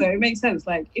makes sense though. It makes sense.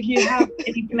 Like if you have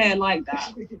any player like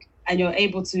that, and they're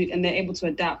able to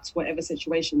adapt to whatever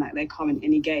situation that they come in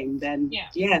any game, then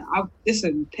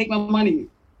listen, take my money.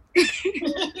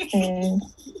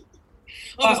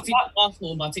 Obviously,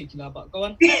 Arsenal in particular, but go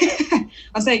on.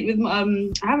 I'll say with I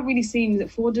haven't really seen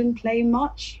Foden play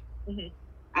much. Mm-hmm.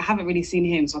 I haven't really seen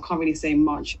him, so I can't really say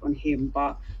much on him.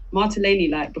 But Martinelli,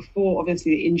 like before,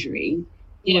 obviously the injury,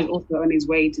 he was also on his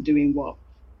way to doing what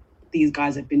these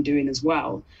guys have been doing as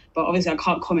well. But obviously, I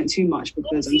can't comment too much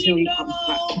because until he comes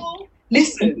back.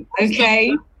 Listen,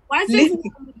 okay. Why is this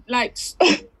like?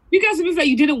 You guys are like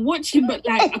you didn't watch him, but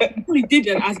like I probably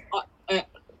didn't as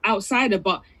outsider,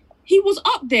 but. He was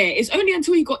up there. It's only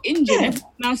until he got injured.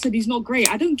 Everyone now said he's not great.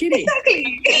 I don't get it.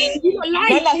 Exactly. No,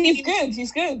 he's good.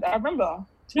 He's good. I remember.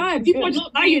 No, people are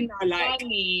just lying now. Like,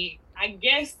 funny. I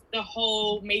guess the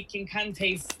whole making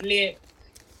Kante slip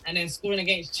and then scoring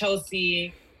against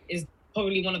Chelsea is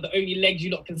probably one of the only legs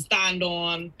you lot can stand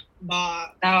on.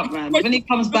 But man, when he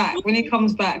comes back,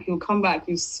 he'll come back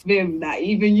with swim that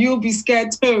even you'll be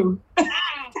scared too. Okay,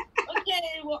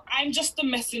 well, I'm just a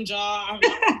messenger. I'm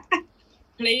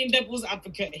playing devil's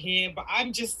advocate here, but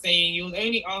I'm just saying it was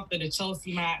only after the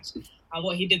Chelsea match and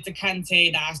what he did to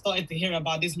Kante that I started to hear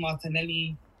about this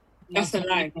Martinelli. That's a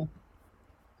lie. I'm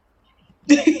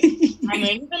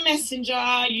only the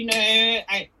messenger, you know.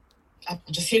 I'm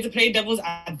just here to play devil's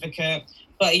advocate.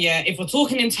 But yeah, if we're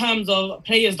talking in terms of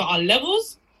players that are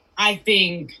levels, I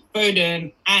think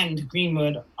Foden and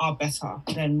Greenwood are better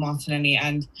than Martinelli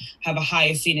and have a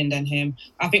higher ceiling than him.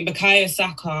 I think Bukayo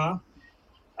Saka,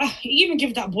 even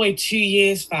give that boy 2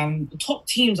 years, fam. The top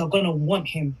teams are going to want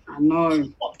him. I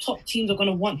know. Top teams are going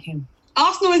to want him.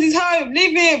 Arsenal is his home.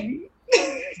 Leave him.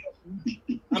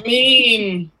 I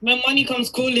mean, when money comes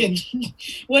calling.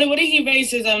 What did he raise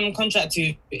his contract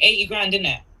to? 80 grand, didn't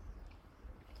it?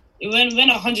 When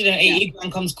 180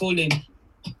 grand comes calling.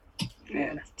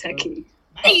 Yeah, that's techie.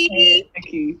 Bye.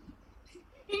 Techie.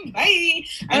 Bye.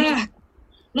 And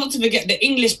not to forget the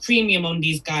English premium on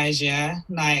these guys, yeah?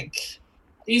 Like...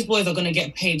 These boys are going to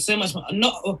get paid so much more,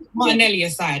 not Martinelli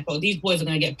aside, but these boys are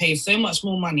going to get paid so much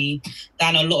more money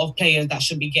than a lot of players that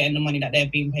should be getting the money that they're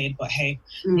being paid. But hey,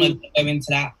 I'm not going to go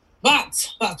into that.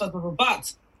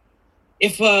 But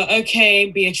if we're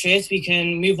okay, Beatrice, we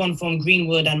can move on from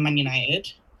Greenwood and Man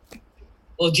United.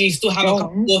 Or do you still have a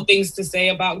couple more things to say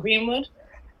about Greenwood?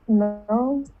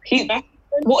 No.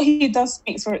 What he does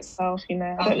speaks for itself, you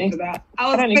know. I don't need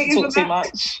to talk too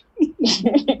much.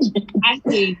 I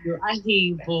hear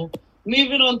you. But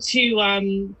moving on to I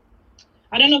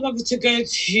don't know whether to go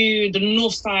to the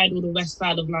north side or the west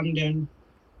side of London.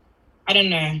 I don't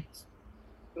know.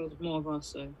 There's more of us,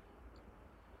 so.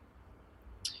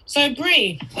 So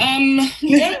Brie, going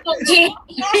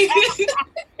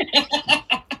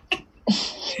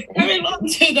on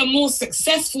to the more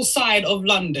successful side of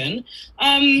London.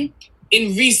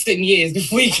 In recent years,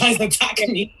 before you guys attack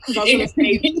me, in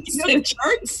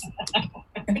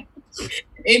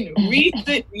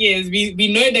recent years, we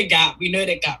know the gap.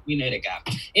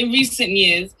 In recent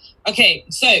years, okay,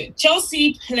 so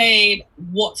Chelsea played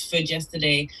Watford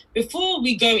yesterday. Before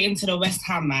we go into the West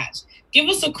Ham match, give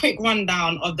us a quick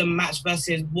rundown of the match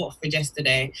versus Watford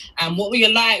yesterday. And what were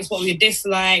your likes? What were your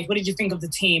dislikes? What did you think of the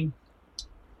team?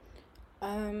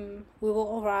 We were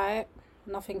all right.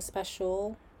 Nothing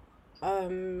special.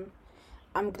 I'm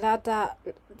glad that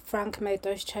Frank made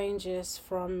those changes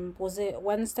from, was it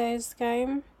Wednesday's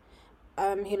game?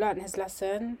 He learnt his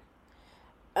lesson.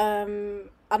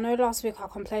 I know last week I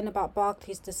complained about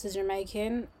Barkley's decision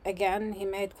making. Again, he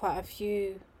made quite a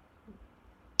few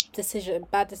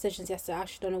bad decisions yesterday. I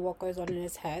actually don't know what goes on in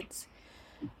his head.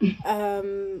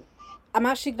 I'm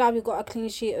actually glad we got a clean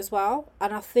sheet as well.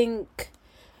 And I think,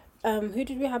 who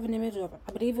did we have in the middle?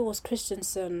 I believe it was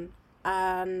Christensen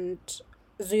and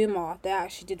Zuma. They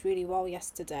actually did really well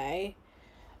yesterday.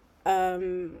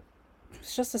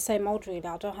 It's just the same old really.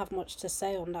 I don't have much to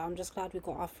say on that. I'm just glad we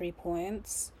got our 3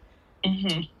 points.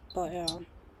 Mm-hmm. But yeah.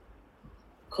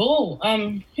 Cool.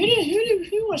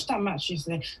 Who watched that match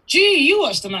yesterday? Ju, you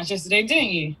watched the match yesterday, didn't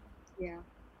you? Yeah.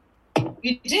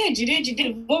 You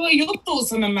did. What were your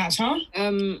thoughts on the match, huh?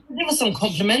 Give us some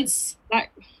compliments.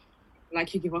 Like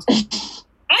you give us.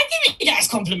 I give you guys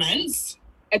compliments.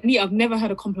 Anita, I've never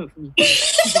heard a compliment from you.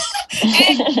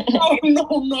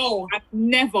 No. I've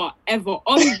never, ever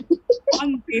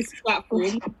on this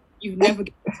platform, you've never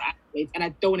given us accolades, and I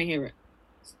don't want to hear it.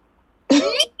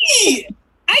 Me?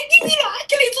 I give you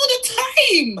accolades all the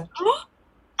time. Huh?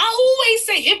 I always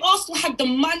say, if Arsenal had the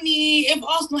money, if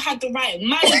Arsenal had the right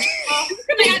manager.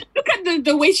 Look at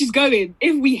the way she's going.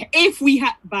 If we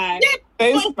had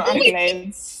those are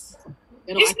accolades.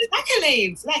 It's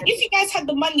accolades. Like, if you guys had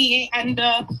the money and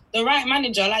the right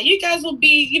manager, like, you guys would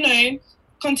be,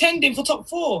 contending for top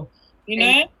 4.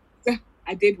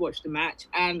 I did watch the match,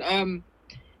 and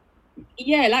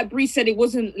like Bree said, it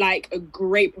wasn't like a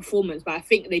great performance, but I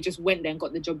think they just went there and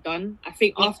got the job done. I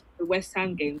think after the West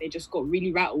Ham game, they just got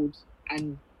really rattled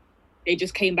and they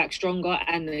just came back stronger.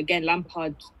 And again,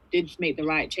 Lampard did make the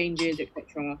right changes,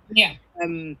 etc. Yeah.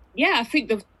 I think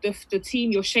the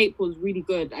team, your shape was really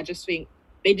good. I just think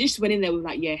they just went in there with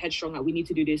headstrong, like we need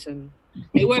to do this, and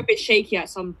they were a bit shaky at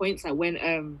some points, like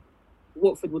when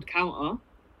Watford would counter.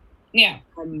 Yeah.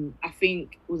 I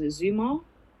think was it Zuma?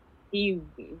 Zuma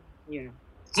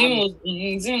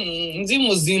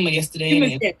was Zuma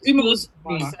yesterday. Zuma was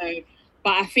Zuma. So,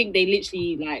 but I think they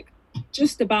literally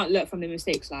just about learnt from their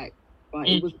mistakes. But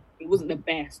it wasn't the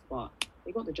best, but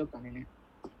they got the job done in it.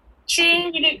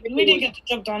 True, we did get the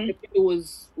job done. It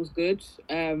was good.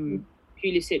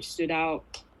 Pulisic stood out.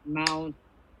 Mount.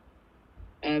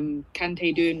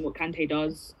 Kante doing what Kante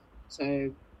does. So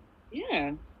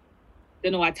yeah,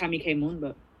 don't know why Tammy came on,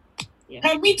 but. Yeah.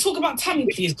 Can we talk about Tammy,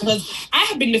 please? Because I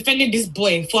have been defending this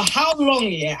boy for how long,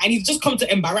 and he's just come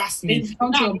to embarrass me. He's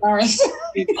come to embarrass.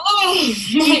 Oh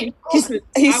my God.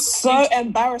 He's so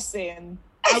embarrassing.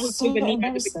 I was so with Anita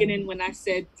at the beginning when I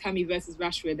said Tammy versus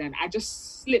Rashford, and I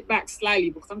just slipped back slightly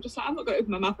because I'm just like, I'm not going to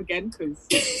open my mouth again because,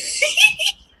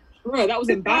 bro, that was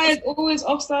embarrassing. Always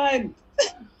offside.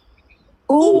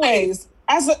 Always.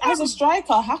 As a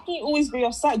striker, how can you always be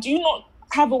offside? Do you not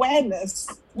have awareness?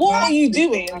 What are you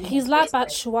doing? He's like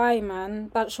Batshuayi,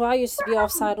 man. Batshuayi used to be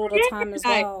offside all the time as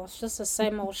well. It's just the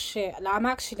same old shit. I'm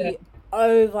actually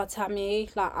over Tammy.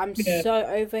 I'm so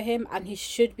over him, and he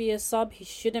should be a sub. He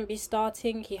shouldn't be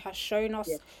starting. He has shown us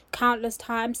countless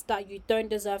times that you don't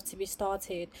deserve to be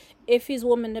started. If he's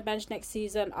warming the bench next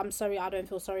season, I'm sorry, I don't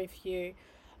feel sorry for you.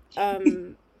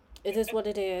 It is what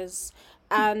it is.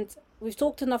 And we've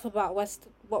talked enough about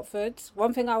Watford.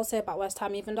 One thing I will say about West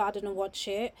Ham, even though I didn't watch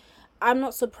it, I'm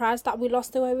not surprised that we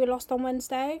lost the way we lost on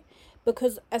Wednesday,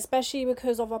 especially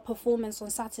because of our performance on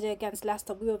Saturday against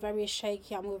Leicester. We were very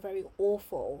shaky and we were very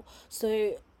awful.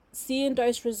 So seeing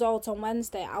those results on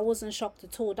Wednesday, I wasn't shocked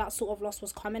at all. That sort of loss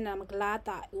was coming, and I'm glad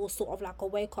that it was sort of like a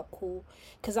wake-up call,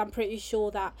 because I'm pretty sure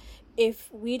that if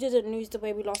we didn't lose the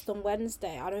way we lost on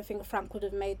Wednesday, I don't think Frank would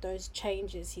have made those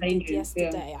changes he did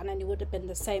yesterday, and then it would have been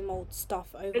the same old stuff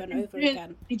over and over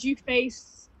again. Did you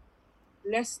face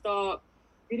Leicester?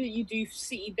 Didn't you do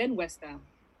City then West Ham?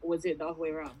 Or was it the other way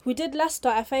around? We did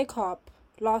Leicester FA Cup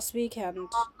last weekend.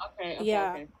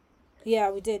 Okay. Yeah,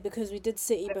 we did, because we did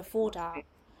City before that.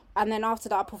 And then after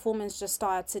that, performance just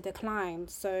started to decline.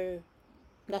 So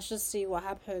let's just see what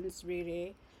happens,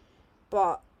 really.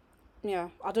 But yeah,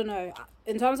 I don't know.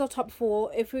 In terms of top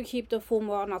 4, if we keep the form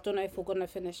on, I don't know if we're going to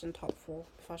finish in top 4,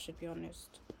 if I should be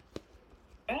honest.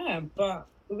 Yeah, but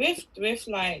with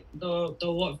the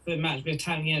Watford match with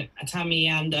Tammy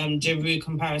and Giroud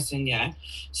comparison,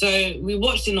 so we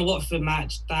watched in the Watford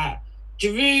match that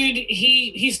Giroud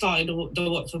he started the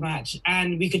Watford match,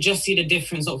 and we could just see the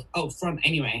difference up front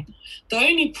anyway. The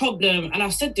only problem, and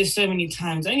I've said this so many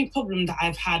times, the only problem that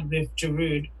I've had with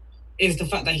Giroud is the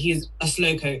fact that he's a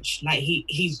slow coach.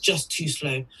 He's just too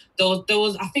slow. There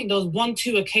was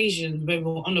 1-2 occasions where we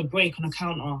were on a break on a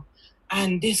counter,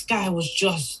 and this guy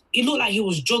he looked like he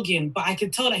was jogging, but I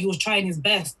could tell that he was trying his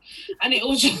best. And it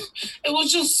was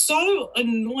just so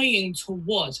annoying to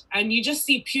watch. And you just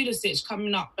see Pulisic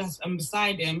coming up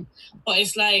beside him, but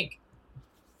it's like,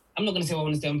 I'm not going to say what I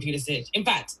want to say on Pulisic. In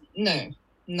fact, no.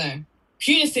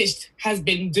 Pulisic has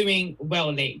been doing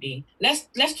well lately. Let's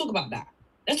talk about that.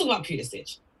 Let's talk about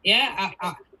Pulisic. Yeah,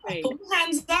 I put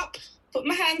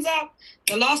my hands up.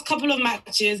 The last couple of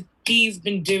matches, he's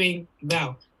been doing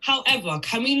well. However,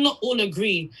 can we not all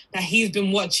agree that he's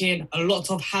been watching a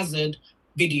lot of Hazard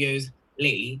videos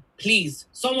lately? Please,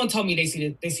 someone tell me they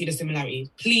see the similarities.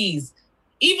 Please.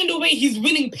 Even the way he's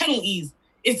winning penalties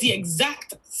is the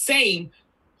exact same.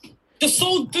 The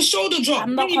shoulder drop.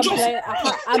 I'm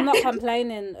not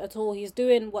complaining at all. He's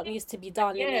doing what needs to be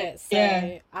done, innit? So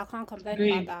I can't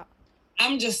complain about that.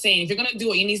 I'm just saying, if you're gonna do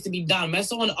what needs to be done, when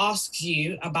someone asks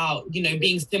you about, you know,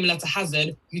 being similar to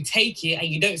Hazard, you take it and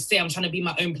you don't say I'm trying to be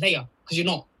my own player, because you're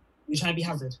not. You're trying to be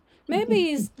Hazard. Maybe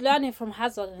he's learning from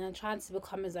Hazard and then trying to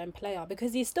become his own player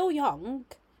because he's still young.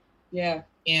 Yeah.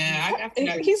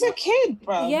 He's a kid,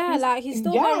 bro. Yeah, he's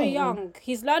still very young.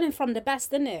 He's learning from the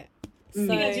best, innit? So, you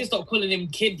guys just stop calling him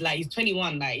kid. Like, he's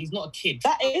 21. Like, he's not a kid.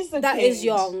 That is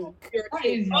young.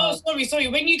 Oh, sorry.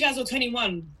 When you guys were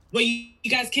 21, were you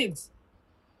guys kids?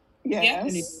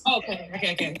 Yes. Yeah? Oh,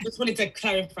 okay. Just wanted to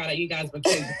clarify that you guys were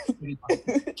kids.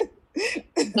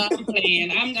 No, I'm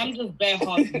playing. I'm just bare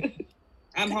hard.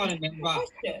 I'm hard on them, but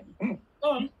go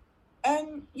on.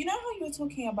 You know how you were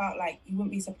talking about, like, you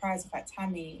wouldn't be surprised if, like,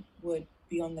 Tammy would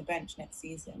be on the bench next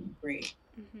season, Brie.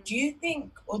 Mm-hmm. Do you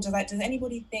think, or does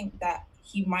anybody think that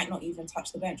he might not even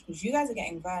touch the bench? Because you guys are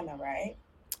getting Werner, right?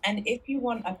 And if you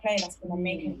want a player that's going to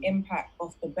make an impact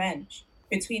off the bench,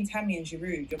 between Tammy and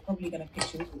Giroud, you're probably going to pick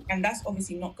Giroud. And that's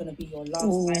obviously not going to be your last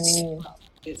time.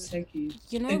 It's tricky.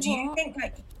 You know, so do you think,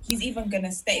 like, he's even going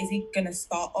to stay? Is he going to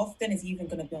start off then? Is he even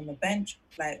going to be on the bench?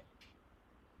 Like,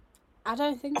 I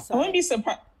don't think so. I won't be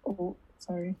surprised. Oh,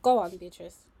 sorry. Go on,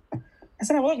 Beatrice. I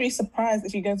said I won't be surprised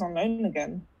if he goes on loan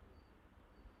again.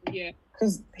 Yeah.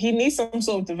 Because he needs some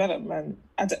sort of development.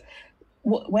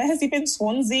 Where has he been?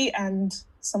 Swansea and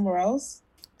somewhere else?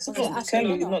 It's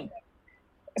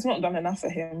not done enough for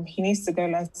him. He needs to go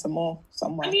learn some more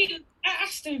somewhere. I mean, at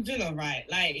Aston Villa, right?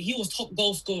 Like, he was top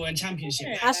goal scorer in Championship.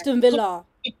 Yeah. Aston Villa.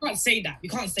 You can't say that.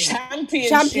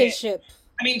 Championship.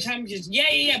 I mean, Championship.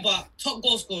 Yeah, but top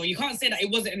goal scorer. You can't say that it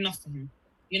wasn't enough for him.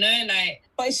 You know, like...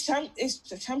 But it's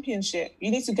the Championship.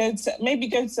 You need to go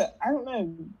to... I don't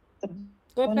know...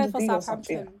 Go play for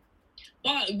Southampton.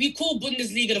 But we call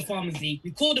Bundesliga the Farmers League.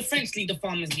 We call the French League the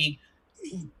Farmers League.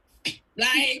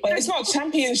 Like... But it's not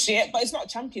Championship. But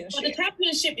the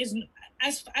Championship is...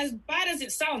 As bad as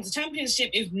it sounds, the Championship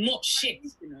is not shit.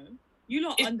 You know? You're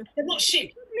not They're not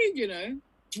shit. You know?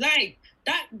 Like,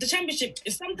 the Championship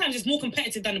is sometimes it's more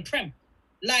competitive than the Prem.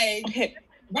 Like... Okay.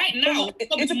 Right now, it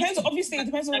depends. Obviously, it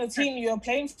depends on the team you're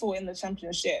playing for in the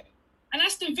Championship. And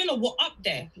Aston Villa were up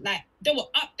there. Like, they were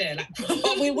up there. Like,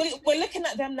 but we're looking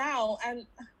at them now, and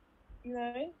you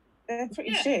know they're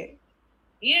pretty shit.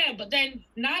 Yeah, but then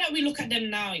now that we look at them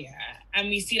now, and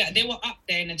we see that they were up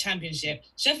there in the Championship.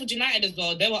 Sheffield United as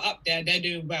well. They were up there. They're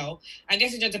doing well. I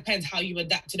guess it just depends how you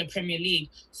adapt to the Premier League.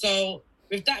 So,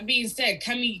 with that being said,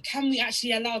 can we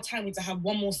actually allow Tammy to have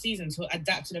one more season to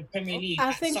adapt to the Premier League?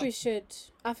 I think we should.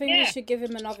 I think we should give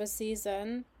him another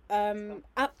season. The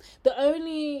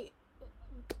only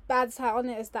bad side on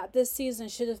it is that this season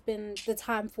should have been the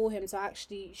time for him to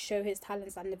actually show his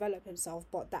talents and develop himself,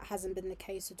 but that hasn't been the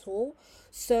case at all.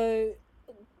 So,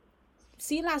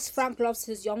 seeing as Frank loves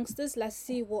his youngsters, let's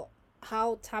see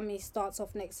how Tammy starts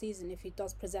off next season if he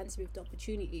does present him with the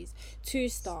opportunities to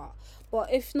start.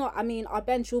 But if not, I mean, our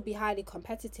bench will be highly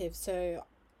competitive, so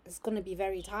it's going to be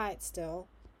very tight still.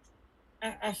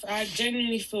 I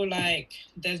genuinely feel like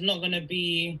there's not going to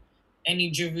be any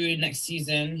Giroud next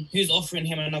season. Who's offering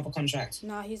him another contract?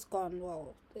 Nah, he's gone.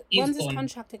 Well, when's his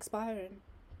contract expiring?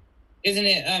 Isn't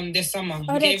it this summer?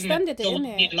 Oh, they extended it, isn't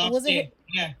it? Last year.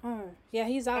 Yeah. Oh, yeah,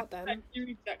 he's out then.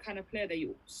 Giroud's that kind of player that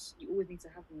you always need to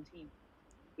have on the team.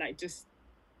 Like, just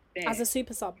there. As a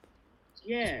super sub.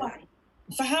 Yeah.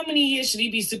 For how many years should he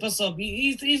be super sub?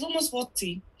 He's almost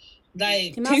 40.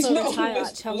 Like, he might as well retire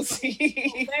at Chelsea.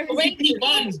 The way he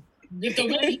won, he's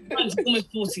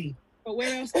almost 40. But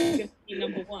where else is he going to be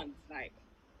number one? Like,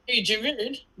 hey,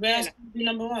 Giroud, where else can be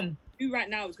number one? Who right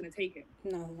now is going to take him?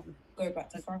 No. Go back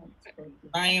to France.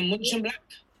 Bayern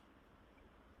Mönchengladbach.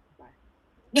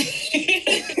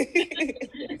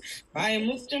 Bayern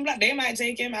Mönchengladbach, they might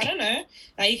take him. I don't know.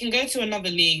 Like, he can go to another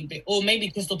league, or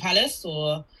maybe Crystal Palace,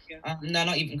 or no,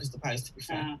 not even Crystal Palace, to be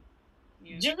fair.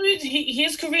 Giroud,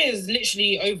 his career is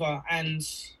literally over, and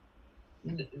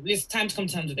it's time to come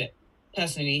to terms with it.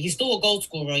 Personally, he's still a goal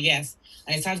scorer, yes,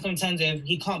 and it's time to come to terms with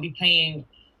he can't be playing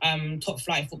top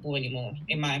flight football anymore,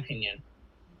 in my opinion.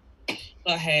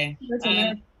 But hey,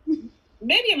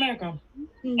 maybe America,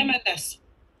 MLS.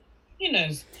 Who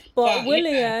knows? But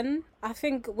Willian, I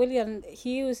think Willian,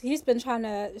 he's been trying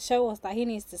to show us that he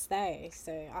needs to stay.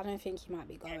 So I don't think he might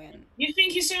be going. You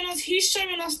think he's showing us? He's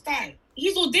showing us that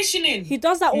he's auditioning. He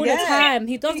does that all the time.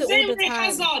 He does it all the time.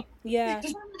 Hazard. Yeah.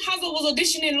 Hazard was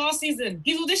auditioning last season.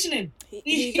 He's auditioning.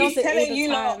 He does it all telling the you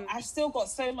time. I've still got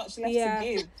so much left to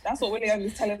give. That's what Willian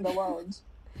is telling the world.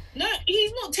 No,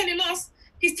 he's not telling us.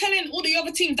 He's telling all the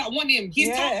other teams that want him. He's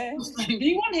Do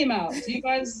you want him out? Do you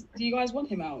guys want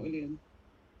him out, William?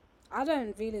 I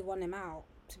don't really want him out,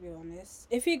 to be honest.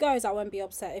 If he goes, I won't be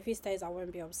upset. If he stays, I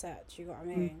won't be upset. Do you know what I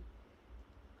mean?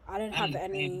 I don't have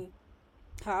any...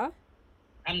 Huh?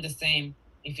 I'm the same.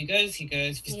 If he goes, he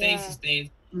goes. If he stays, he stays.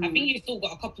 I think he's still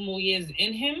got a couple more years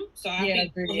in him. So I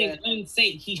think for his own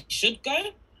sake, he should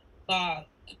go. But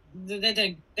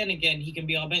then again, he can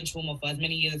be our bench warmer for as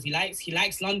many years as he likes. He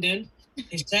likes London.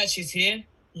 His church is here.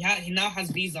 He now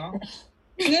has visa.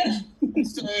 So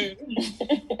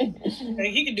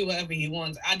he can do whatever he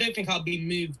wants. I don't think I'll be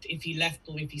moved if he left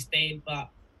or if he stayed, but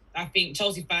I think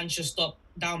Chelsea fans should stop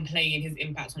downplaying his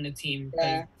impact on the team.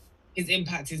 Yeah. His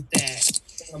impact is there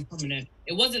and prominent.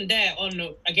 It wasn't there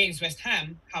against West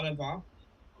Ham, however.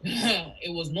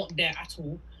 It was not there at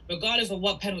all. Regardless of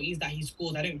what penalties that he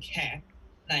scored, I don't care.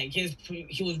 Like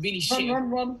he was really shit.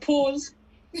 Run, pause.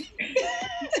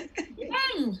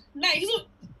 Like he's not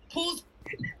pause.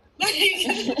 Like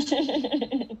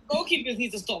goalkeepers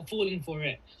need to stop falling for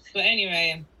it. But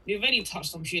anyway, we've already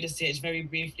touched on Pulisic very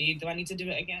briefly. Do I need to do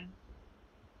it again?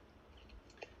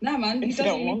 No, man. He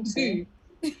doesn't want to.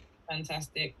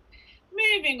 Fantastic.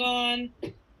 Moving on.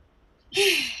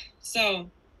 So,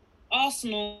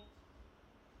 Arsenal.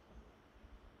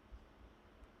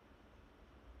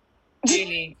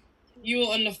 Really, you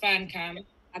were on the fan cam.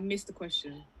 I missed the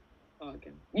question. Oh,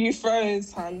 again. You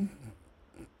froze, hun.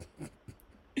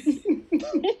 If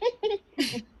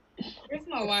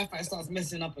my Wi-Fi starts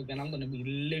messing up again, I'm going to be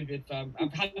livid, fam.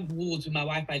 I've had wars with my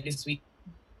Wi-Fi this week.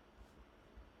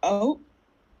 Oh.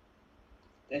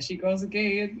 There she goes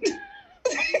again.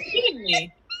 Are you kidding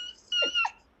me?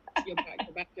 You're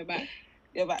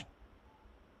back.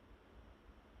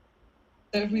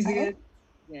 Don't freeze again.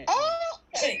 Yeah. Oh!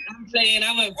 I'm playing.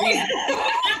 I won't freeze.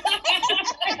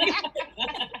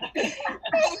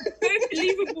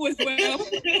 Unbelievable as well.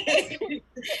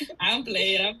 I'm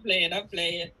playing. All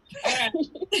right.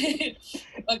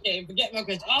 Okay, forget my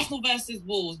question. Arsenal versus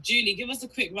Wolves. Julie, give us a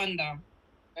quick rundown.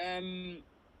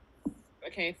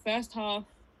 Okay, first half,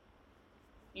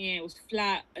 it was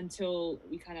flat until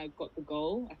we kind of got the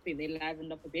goal. I think they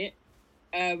livened up a bit.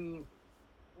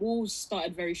 Wolves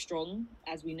started very strong,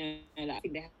 as we know. Like, I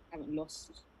think they haven't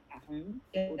lost at home.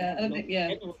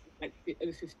 Like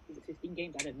over 15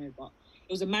 games, I don't know, but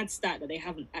it was a mad stat that they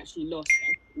haven't actually lost,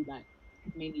 like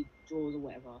maybe draws or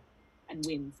whatever, and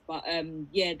wins. But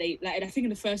they I think in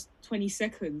the first 20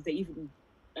 seconds they even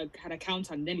had a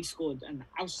counter and then he scored, and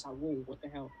I was just like, whoa, what the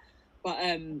hell? But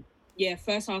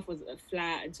first half was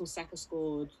flat until Saka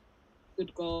scored,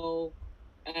 good goal,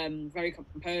 very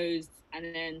composed, and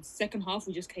then second half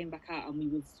we just came back out and we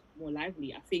was more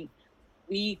lively. I think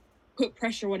we put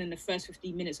pressure on in the first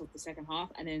 15 minutes of the second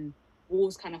half, and then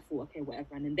Wolves kind of thought, okay,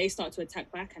 whatever, and then they started to attack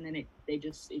back, and then it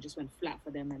just went flat for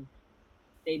them, and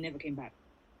they never came back.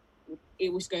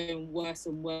 It was going worse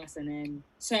and worse, and then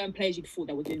certain players you'd thought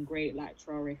that were doing great, like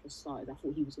Traore for starters, I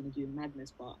thought he was going to do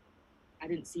madness, but I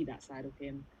didn't see that side of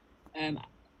him.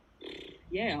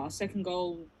 Our second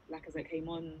goal, Lacazette came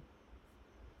on,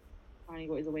 finally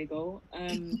got his away goal.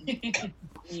 Finally.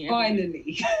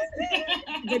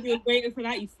 When you were waiting for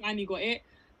that, you finally got it.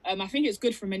 I think it's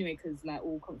good for him anyway, because like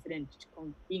all confident,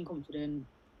 being confident,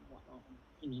 whatnot,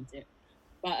 he needs it.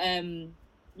 But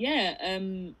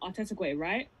Arteta got it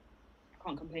right. I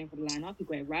can't complain for the lineup. He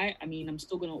got it right. I mean, I'm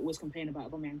still gonna always complain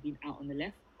about Aubameyang being out on the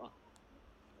left, but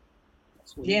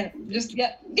that's what the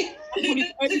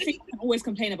only thing I can always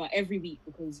complain about every week,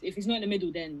 because if he's not in the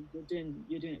middle, then you're doing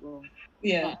it wrong.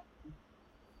 Yeah. But,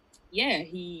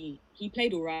 he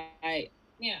played all right.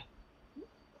 Yeah.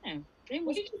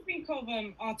 What did you think of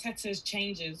Arteta's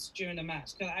changes during the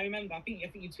match? Because I remember, I think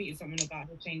you tweeted something about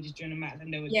the changes during the match,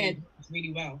 and they were doing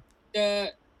really well.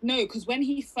 Because when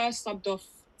he first subbed off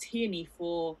Tierney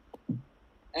for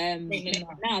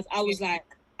Maitland-Niles, I was like,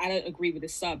 I don't agree with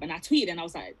this sub, and I tweeted and I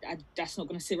was like, that's not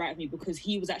going to sit right with me, because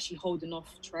he was actually holding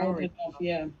off Traore.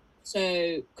 Yeah.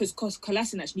 So because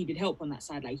Kolasinac actually needed help on that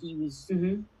side, like he was,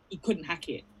 he couldn't hack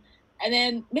it. And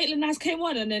then Maitland-Niles came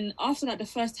on, and then after like the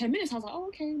first 10 minutes, I was like, oh,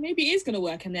 okay, maybe it is going to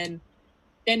work. And then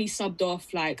he subbed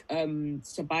off like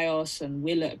Ceballos and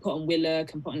Willock, put on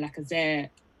Willock and put on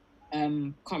Lacazette.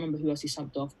 Can't remember who else he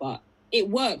subbed off, but it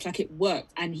worked. Like, it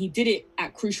worked. And he did it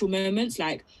at crucial moments,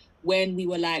 like when we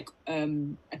were like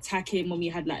attacking, when we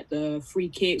had like the free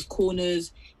kicks,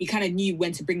 corners. He kind of knew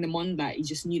when to bring them on. Like, he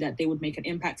just knew that they would make an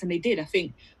impact, and they did. I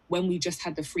think when we just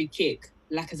had the free kick,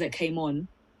 Lacazette came on,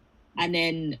 and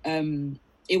then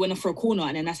it went off for a corner,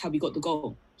 and then that's how we got the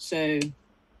goal. So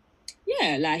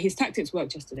yeah, like, his tactics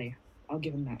worked yesterday. I'll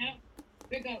give him that. Yeah.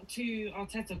 Big up to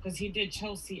Arteta, because he did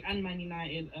Chelsea and Man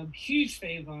United a huge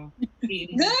favour.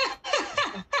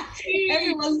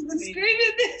 Everyone's been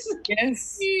screaming this.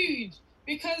 Yes. Huge.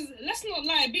 Because let's not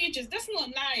lie, Beatrice, let's not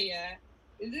lie, yeah.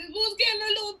 It was getting a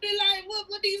little bit like,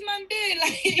 what these man doing?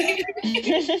 Like,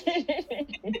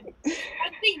 I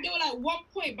think they were like 1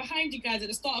 point behind you guys at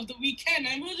the start of the weekend,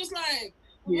 and we were just like,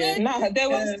 nah, they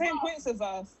were the same points as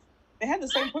us. They had the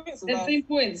same points as us. The same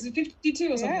points,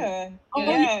 52 or something.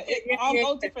 Our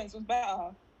goal difference was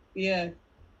better. Yeah.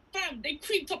 Fam, they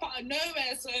creeped up out of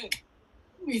nowhere, so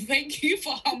we thank you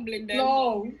for humbling them.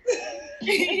 No.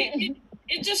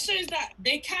 It just shows that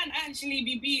they can actually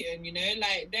be beaten, you know,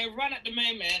 like their run at the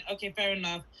moment. Okay, fair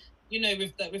enough. You know,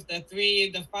 with the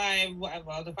 3, the 5,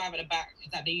 whatever, the 5 at the back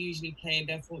that they usually play,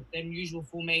 their usual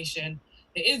formation.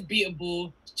 It is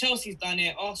beatable. Chelsea's done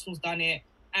it. Arsenal's done it,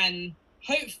 and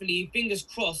hopefully, fingers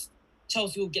crossed,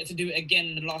 Chelsea will get to do it again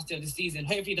in the last day of the season.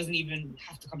 Hopefully, it doesn't even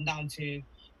have to come down to,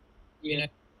 you know,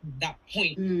 that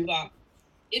point. But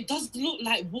it does look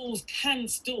like Wolves can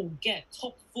still get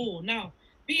top 4 now.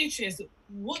 Beatrice,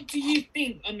 what do you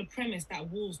think on the premise that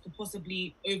Wolves could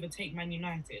possibly overtake Man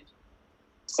United?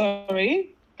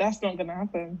 Sorry, that's not going to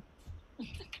happen.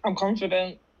 I'm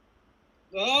confident.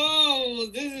 Oh,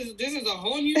 this is a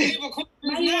whole new level of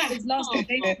confidence.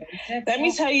 Let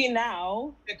me tell you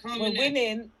now, we're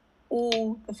winning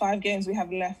all the 5 games we have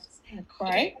left,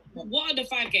 right? Okay. What are the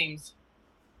 5 games?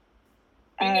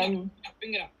 Bring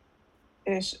it up.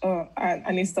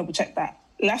 I need to double check that.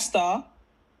 Leicester,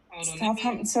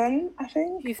 Southampton, I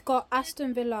think. You've got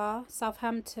Aston Villa,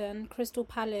 Southampton, Crystal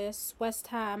Palace, West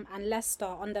Ham, and Leicester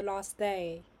on the last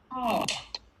day. Oh,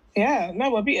 yeah.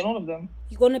 No, we're beating all of them.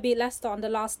 You're going to beat Leicester on the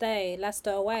last day.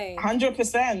 Leicester away.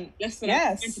 100%. Yes.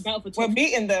 We're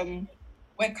beating them.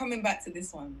 We're coming back to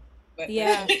this one.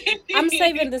 Yeah. I'm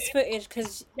saving this footage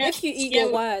because if you eat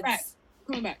your words.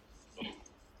 Coming back.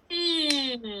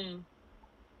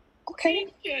 Okay.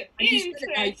 And you said it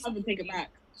now, you haven't taken it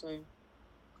back. So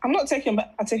I'm not taking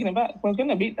it back. We're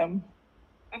gonna beat them.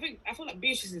 I feel like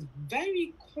Beatrice is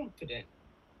very confident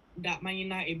that Man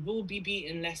United will be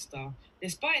beating Leicester,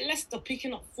 despite Leicester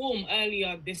picking up form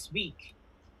earlier this week.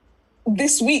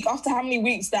 This week, after how many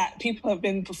weeks that people have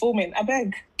been performing, I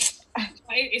beg.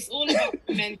 It's all about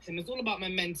momentum. It's all about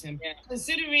momentum. Yeah.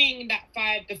 Considering that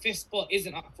the 5th spot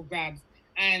isn't up for grabs,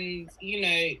 and you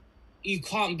know you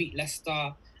can't beat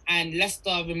Leicester, and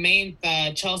Leicester remain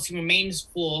 3rd, Chelsea remains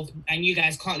 4th, and you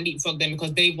guys can't leapfrog them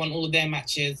because they've won all their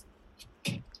matches.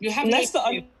 You have Leicester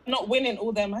are not winning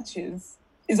all their matches.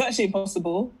 It's actually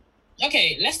impossible.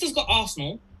 Okay, Leicester's got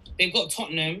Arsenal, they've got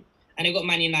Tottenham, and they've got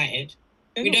Man United.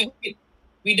 We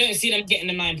don't see them getting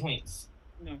the 9 points.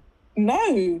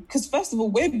 No, because first of all,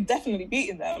 we're definitely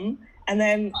beating them, and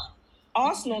then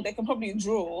Arsenal, they can probably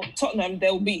draw. Tottenham,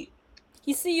 they'll beat.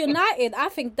 You see, United, I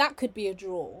think that could be a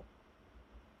draw.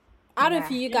 I don't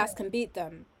think you guys can beat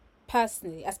them,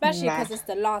 personally, especially because it's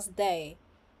the last day.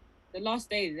 The last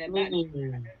day, they're back.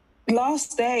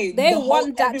 Last day. They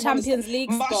won that Champions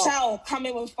League spot. Martial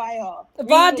coming with fire.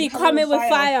 Vardy coming with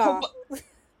fire.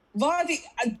 Vardy.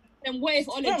 Then what if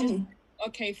Ole just,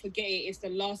 okay, forget it, it's the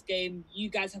last game. You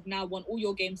guys have now won all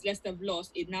your games. Leicester have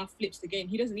lost. It now flips the game.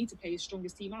 He doesn't need to play his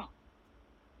strongest team out.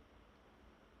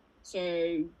 So,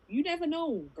 you never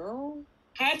know, girl.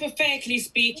 Hypothetically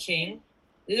speaking,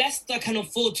 Leicester can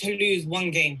afford to lose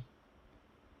 1 game.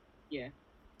 Yeah.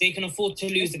 They can afford to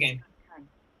lose the game.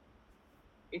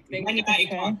 If they Man United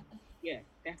can't. Yeah,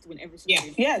 they have to win every single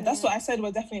game. Yeah, that's what I said.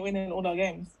 We're definitely winning all our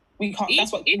games. We can't.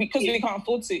 That's what because we can't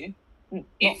afford to.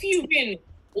 If you win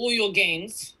all your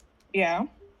games,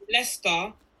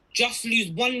 Leicester just lose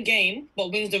 1 game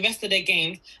but wins the rest of their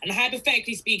games, and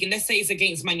hypothetically speaking, let's say it's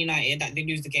against Man United that they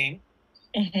lose the game,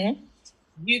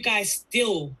 you guys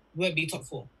still won't be top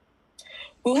 4.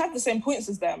 We'll have the same points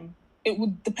as them. It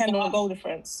would depend on the goal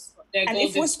difference. And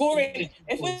if we're scoring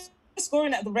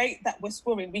at the rate that we're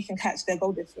scoring, we can catch their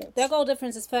goal difference. Their goal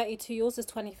difference is 32. Yours is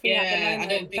 23 at the moment.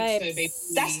 I don't think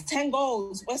so. That's 10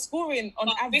 goals. We're scoring on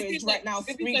average right now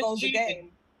 3 goals a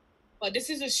game. But this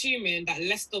is assuming that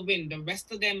Leicester win the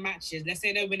rest of their matches. Let's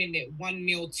say they're winning it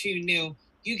 1-0, 2-0.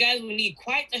 You guys will need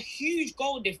quite a huge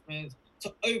goal difference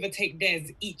to overtake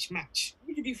theirs each match.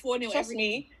 You can do 4-0 Trust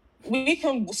me, we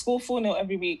can score 4-0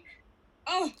 every week.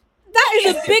 Oh, That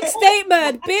is a big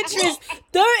statement, bitches.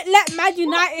 Don't let Man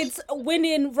United's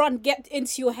winning run get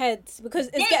into your head because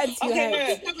it's getting to your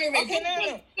head.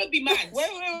 Wait. Don't be mad.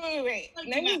 Wait.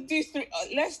 Let me do three.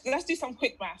 Let's do some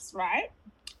quick maths, right?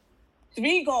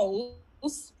 3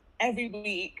 goals every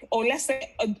week, or let's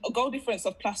say a goal difference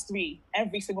of +3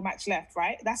 every single match left,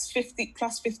 right? That's 50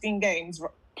 plus 15 games,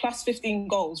 plus 15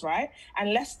 goals, right?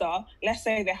 And Leicester, let's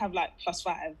say they have like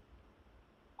 +5.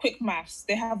 Quick maths,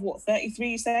 they have what, 33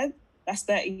 you said? That's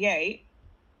 38.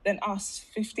 Then us,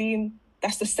 15,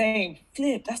 that's the same.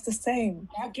 Flip, that's the same.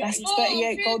 That's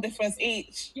 38 goal difference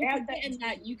each. You're forgetting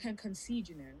that you can concede,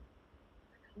 you know.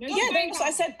 So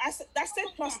I said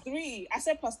 +3. I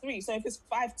said +3. So if it's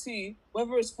 5-2,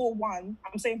 whether it's 4-1,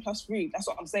 I'm saying +3. That's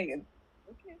what I'm saying.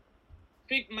 Okay.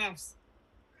 Quick maths.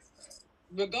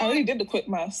 I already did the quick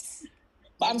maths.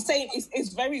 But I'm saying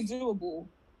it's very doable.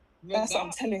 That's what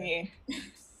I'm telling you.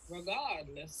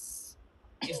 Regardless,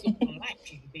 it's not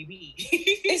unlikely, baby.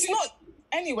 It's not.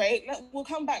 Anyway, we'll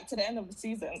come back to the end of the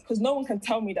season because no one can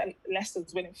tell me that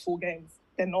Leicester's winning 4 games.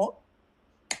 They're not.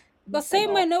 The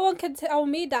same way no one can tell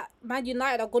me that Man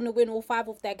United are going to win all 5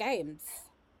 of their games.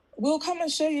 We'll come and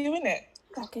show you, innit?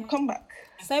 Okay. We'll come back.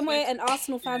 Same way an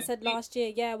Arsenal fan said last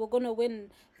year, yeah, we're going to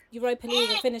win Europa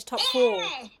League and finish top 4.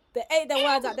 They ate their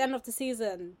words at the end of the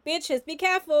season. Bitches, be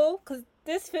careful, because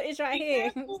this footage right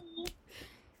here.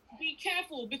 Be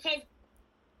careful, because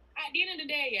at the end of the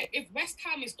day, yeah, if West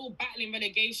Ham is still battling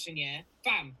relegation, yeah,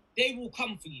 fam, they will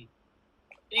come for you.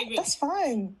 That's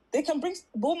fine. They can bring...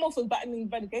 Bournemouth was battling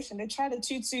relegation. They tried a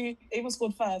 2-2. They even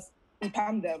scored first. We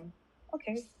panned them.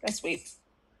 Okay, let's wait.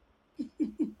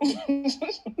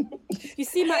 You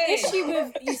see my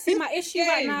issue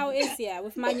right now is, yeah,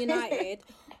 with Man United,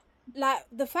 like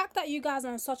the fact that you guys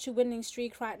are on such a winning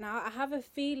streak right now, I have a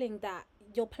feeling that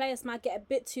your players might get a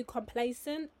bit too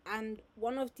complacent and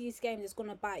one of these games is going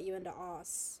to bite you in the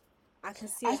arse. I can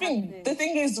see it happening. The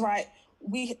thing is, right,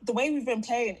 the way we've been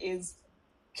playing is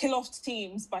kill off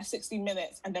teams by 60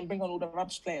 minutes and then bring on all the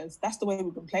rubbish players. That's the way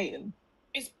we've been playing.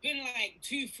 It's been like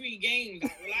 2-3 games.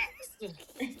 Like,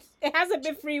 relax. It hasn't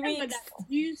been 3 weeks.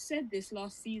 You said this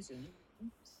last season,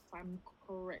 if I'm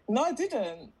correct. No, I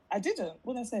didn't.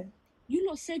 What did I say? You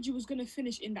lot said you was going to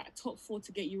finish in that top 4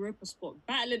 to get Europa spot,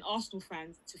 battling Arsenal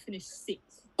fans to finish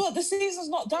 6th. But the season's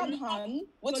not done, hun.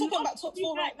 We're talking about top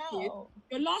 4 right now.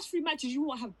 Your last 3 matches, you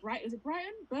will have Brighton. Is it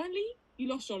Brighton? Burnley? You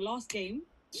lost your last game.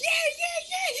 Yeah.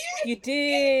 You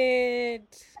did.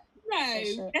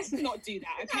 No, let's not do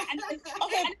that. Okay. And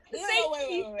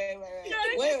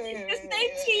Wait. The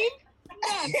same team. No,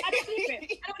 I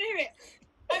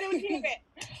don't hear it.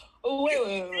 Wait.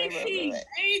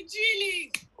 Hey,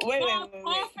 Julie. Wait.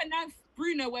 Half and that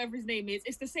Bruno, whatever his name is,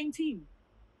 it's the same team.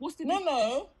 What's the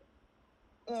No.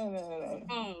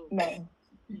 Oh. No.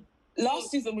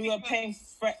 Last season we were playing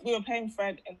Fred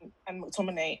and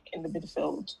McTominay in the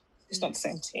midfield. It's not the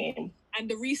same team. And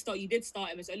the restart, you did start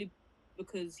him. It's only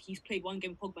because he's played one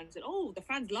game with Pogba and said, "Oh, the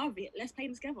fans love it. Let's play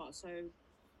them together." So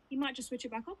he might just switch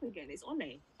it back up again. It's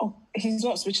Ole. Oh, he's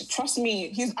not switching. Trust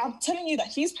me. I'm telling you that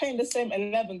he's playing the same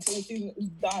 11 till the season is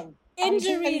done.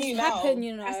 Injuries happen,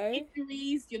 you know.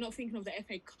 Injuries. You're not thinking of the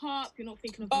FA Cup. You're not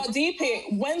thinking of. But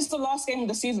DP, when's the last game of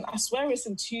the season? I swear it's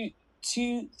in 3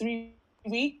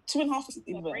 weeks, 2.5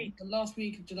 even. The last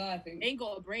week of July, I think. They ain't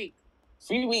got a break.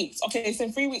 3 weeks. Okay, it's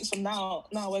in 3 weeks from now.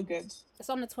 No, we're good. It's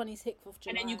on the 26th of July.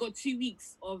 And then you got 2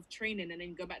 weeks of training and then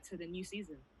you go back to the new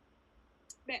season.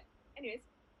 But anyways.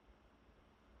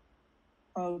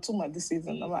 Oh, talking about this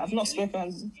season. I've not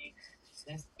spoken.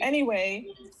 Anyway,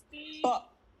 but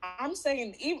I'm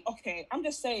saying, I'm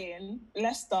just saying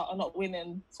Leicester are not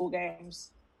winning 4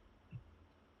 games.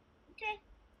 Okay.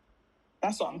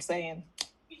 That's what I'm saying.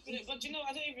 But you know,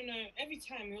 I don't even know. Every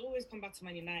time we always come back to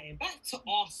Man United, back to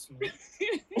Arsenal.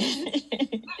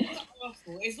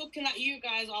 It's looking like you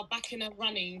guys are back in the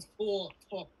running for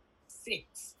top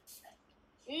 6.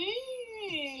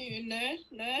 No.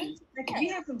 We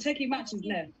have some tricky matches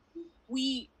left.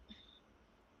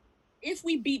 If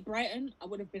we beat Brighton, I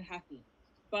would have been happy.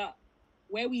 But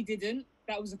where we didn't,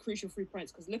 that was a crucial 3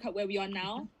 points. Because look at where we are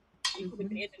now. We could have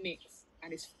been in the mix,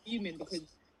 and it's fuming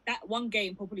because that one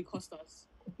game probably cost us.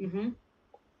 The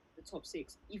top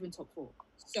 6, even top 4.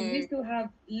 So we still have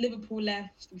Liverpool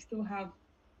left. We still have.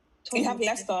 You have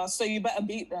Leicester, so you better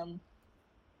beat them.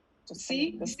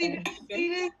 See? You're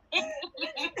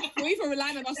even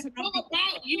relying on us. What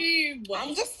about you?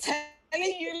 I'm just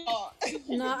telling you lot.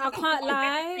 No, I can't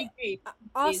lie.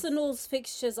 Arsenal's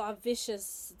fixtures are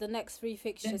vicious. The next 3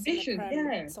 fixtures in the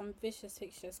Prem. Some vicious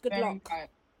fixtures. Good luck.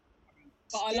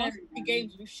 But our last 3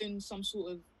 games, we've shown some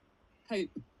sort of hope.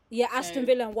 Yeah, Aston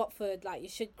Villa and Watford, like, you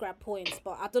should grab points,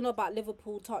 but I don't know about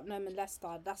Liverpool, Tottenham, and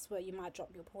Leicester. That's where you might drop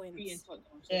your points.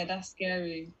 Yeah, that's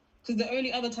scary. Because the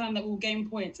only other time that we'll gain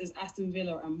points is Aston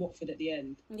Villa and Watford at the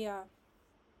end. Yeah.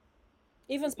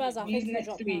 Even Spurs, I These hope you next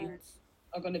drop 3 points.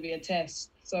 are going to be a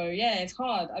test. So, yeah, it's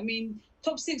hard. I mean,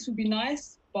 top 6 would be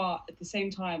nice, but at the same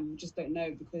time, we just don't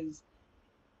know because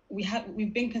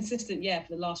we've been consistent,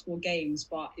 for the last 4 games,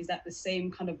 but is that the same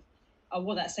kind of... I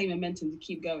want that same momentum to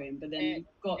keep going, but then you've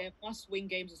got... They must win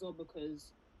games as well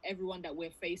because everyone that we're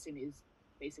facing is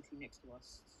basically next to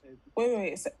us. So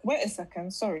Wait a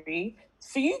second, sorry.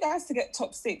 For you guys to get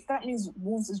top 6, that means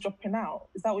Wolves is dropping out.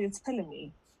 Is that what you're telling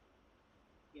me?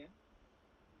 Yeah.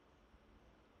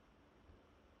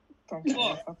 Don't think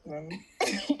that's happening.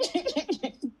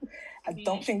 I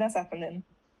don't think that's happening.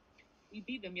 We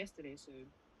beat them yesterday, so...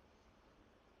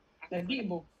 They're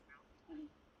beatable.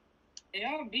 They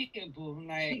are beatable.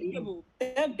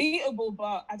 They're beatable,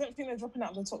 but I don't think they're dropping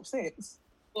out of the top 6.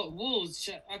 What, Wolves?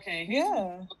 Okay.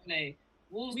 Yeah.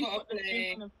 Wolves got to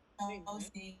play.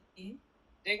 Chelsea.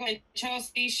 They got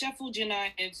Chelsea, Sheffield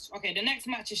United. Okay, the next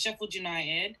match is Sheffield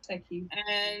United. Thank you.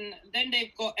 And then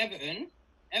they've got Everton.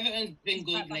 Everton's been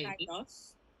good lately.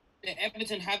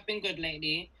 Everton have been good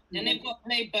lately. Then they've got to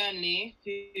play Burnley,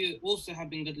 who also have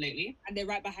been good lately. And they're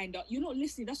right behind us. You're not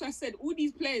listening. That's what I said. All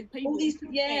these players,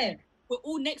 we're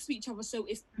all next to each other, so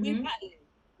we're battling.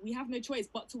 We have no choice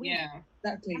but to win. Yeah,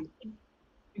 exactly.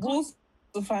 Wolves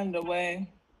will find a way.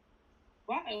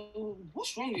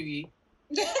 What's wrong with you?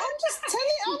 I'm just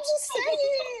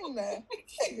saying.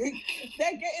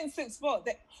 They're getting 6th spot.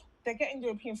 They're getting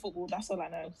European football. That's all I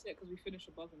know. That's it, because we finished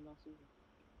above them last season.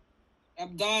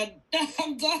 I'm done.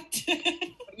 But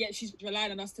yeah, she's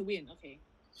relying on us to win. Okay.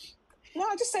 No,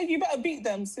 I just said you better beat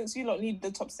them since you lot need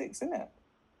the top 6, innit?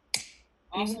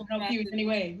 It won't help you in any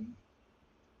way.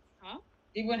 Huh?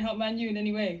 It won't help Man U in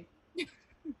any way.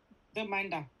 Don't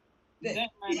mind that.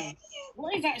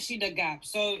 What is actually the gap?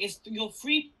 So you're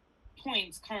 3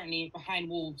 points currently behind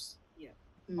Wolves. Yeah.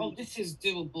 Oh, this is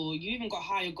doable. You even got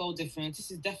higher goal difference.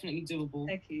 This is definitely doable.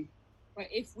 Thank you. But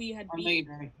if we had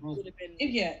beaten, it would have been...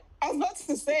 I was about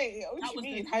to say, what do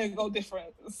you mean higher goal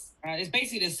difference? It's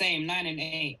basically the same, 9 and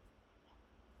 8.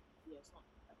 Yeah, it's not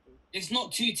that big. It's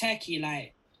not too techy.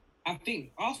 Like, I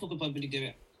think Arsenal could probably do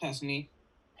it, personally.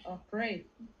 Oh, great.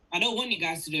 I don't want you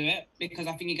guys to do it because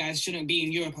I think you guys shouldn't be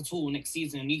in Europe at all next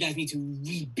season. You guys need to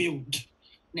rebuild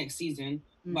next season.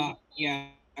 But, yeah,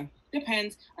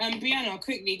 depends. Brianna,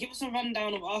 quickly, give us a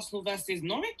rundown of Arsenal versus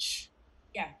Norwich.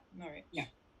 Yeah, Norwich. Yeah.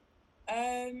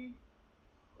 It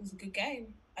was a good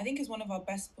game. I think it's one of our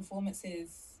best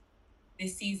performances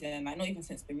this season. Like, not even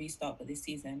since the restart, but this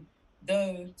season.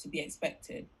 Though to be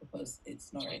expected because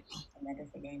it's Norwich and they're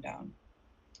definitely going down.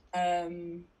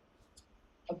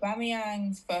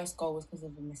 Aubameyang's first goal was because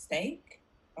of a mistake,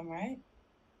 if I'm right.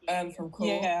 From Cole.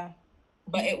 Yeah.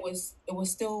 But it was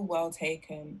still well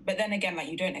taken. But then again, like,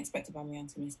 you don't expect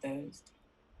Aubameyang to miss those.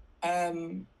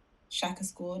 Xhaka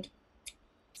scored.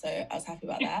 So I was happy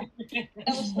about that.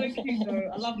 That was so cute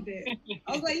though. I loved it.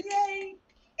 I was like, yay!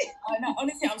 No,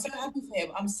 honestly, I'm so happy for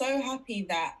him. I'm so happy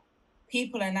that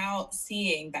people are now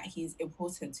seeing that he's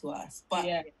important to us.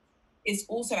 But it's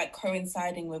also like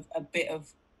coinciding with a bit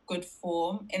of good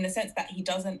form in the sense that he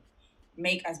doesn't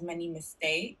make as many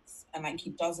mistakes and like he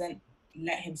doesn't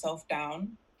let himself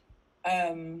down.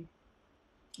 What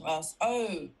else?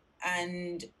 Oh,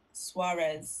 and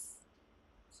Suarez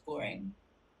scoring.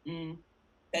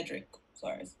 Cedric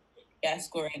Suarez,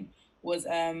 scoring was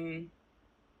it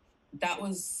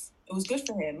was good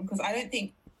for him because I don't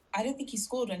think he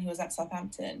scored when he was at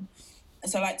Southampton,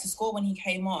 so like to score when he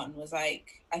came on was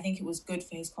like, I think it was good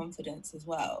for his confidence as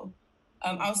well.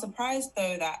 I was surprised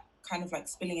though that kind of like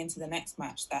spilling into the next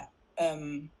match that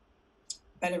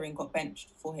Bellerin got benched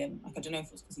for him. Like, I don't know if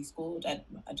it was because he scored, I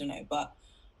don't know, but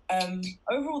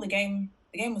overall the game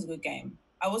was a good game.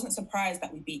 I wasn't surprised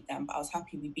that we beat them, but I was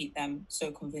happy we beat them so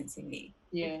convincingly.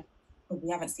 Yeah. But we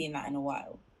haven't seen that in a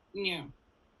while. Yeah.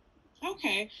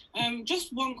 Okay.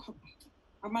 Just one...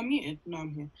 Am I muted? No, I'm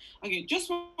here. Okay,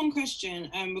 just one question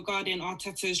regarding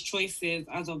Arteta's choices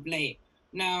as of late.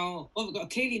 Now,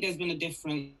 clearly there's been a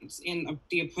difference in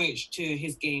the approach to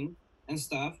his game and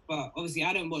stuff, but obviously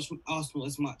I don't watch Arsenal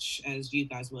as much as you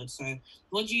guys would. So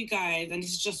what do you guys, and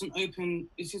this is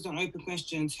an open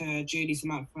question to Julie,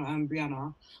 Samantha and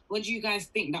Brianna, what do you guys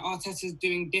think that Arteta's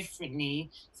doing differently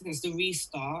since the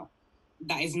restart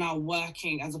that is now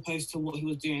working as opposed to what he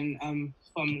was doing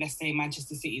from, let's say,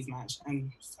 Manchester City's match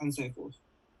and so forth?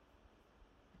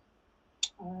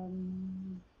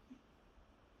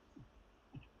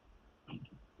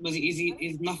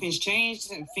 Is nothing's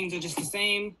changed? Things are just the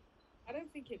same? I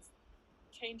don't think it's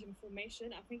changing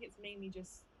formation. I think it's mainly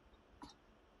just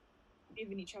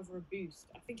giving each other a boost.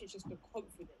 I think it's just the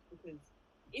confidence, because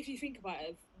if you think about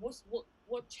it,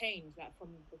 what changed like from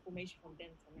the formation from then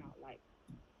to now? Like,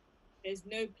 there's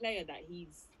no player that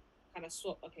he's kind of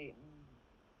swapped. Okay,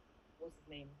 what's his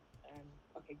name?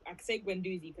 Okay, I could say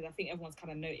Guendouzi because I think everyone's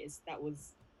kind of noticed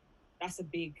that's a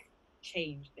big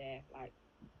change there. Like,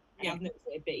 and I've noticed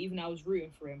it a bit. Even I was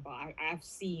rooting for him, but I've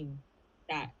seen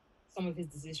that some of his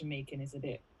decision making is a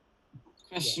bit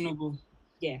questionable.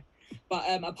 Yeah. But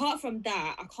apart from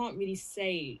that, I can't really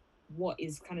say what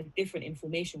is kind of different in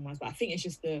formation wise, but I think it's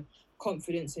just the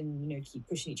confidence and, you know, keep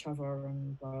pushing each other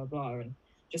and blah, blah, blah, and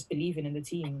just believing in the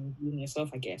team and believing in yourself,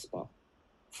 I guess. But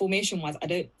formation wise, I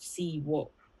don't see what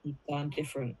he's done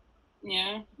different.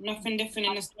 Yeah, nothing different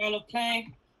in the style of play.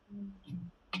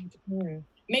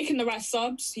 Making the right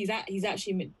subs, he's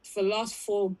actually, for the last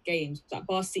 4 games, that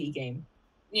Bar City game,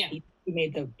 he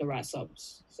made the right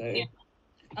subs. So yeah.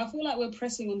 I feel like we're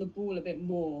pressing on the ball a bit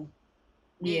more.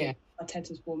 Yeah.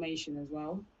 Arteta's formation as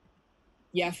well.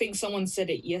 Yeah, I think someone said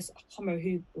it. Yes, I can't remember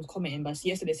who was commenting, but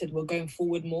yesterday they said we're going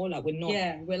forward more. Like we're not.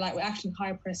 Yeah, we're actually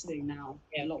high pressing now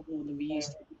a lot more than we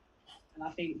used to. And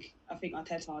I think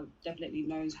Arteta definitely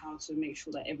knows how to make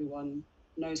sure that everyone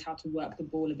knows how to work the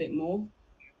ball a bit more.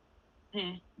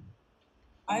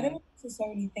 I don't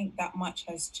necessarily think that much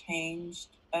has changed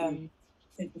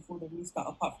since before the restart,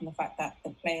 apart from the fact that the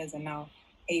players are now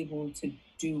able to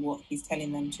do what he's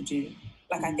telling them to do.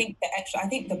 Like I think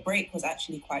the break was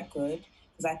actually quite good,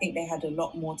 because I think they had a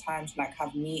lot more time to like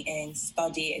have meetings,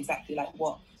 study exactly like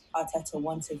what Arteta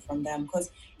wanted from them, because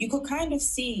you could kind of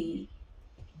see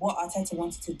what Arteta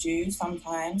wanted to do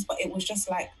sometimes, but it was just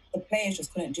like the players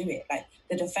just couldn't do it. Like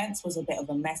the defense was a bit of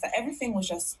a mess. Like everything was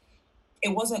just,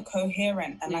 it wasn't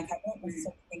coherent, and like I don't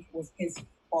necessarily think it was his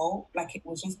fault. Like it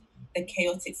was just the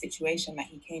chaotic situation that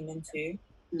he came into.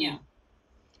 Yeah.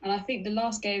 And I think the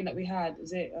last game that we had,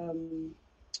 is it who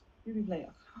we played?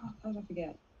 How did I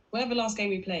forget? Whatever last game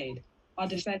we played, our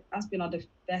defense has been our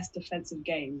best defensive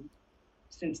game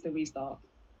since the restart.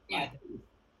 Yeah.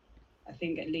 I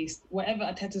think at least whatever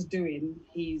Arteta's doing,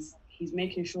 he's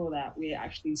making sure that we're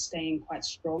actually staying quite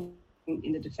strong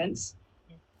in the defense.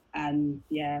 And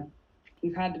yeah,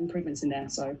 we've had improvements in there,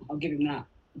 so I'll give him that.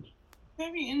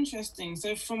 Very interesting.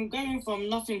 So from going from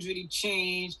nothing's really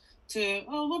changed to,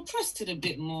 we're pressed it a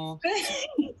bit more. There's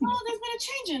been a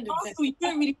change in the defense. You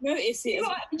don't really notice it.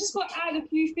 You just got to add a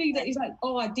few things that he's like,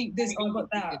 I deep this, I got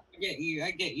that.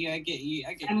 I get you.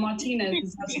 And Martinez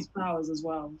deserves his flowers as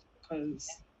well, because...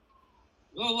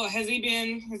 Well, what has he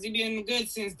been good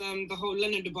since the whole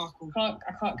Leonard debacle? I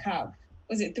can't cap.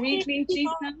 Was it 3 clean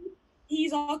sheets now?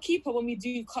 He's our keeper when we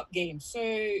do cup games, so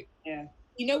yeah,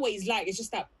 you know what he's like. It's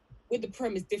just that with the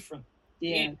Prem is different.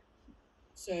 Yeah.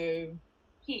 So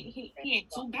he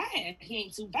ain't too bad. He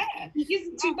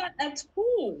isn't too bad at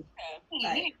all.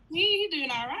 Like, he doing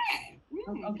all right.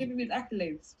 I'll give him his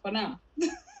accolades for now.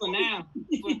 For now.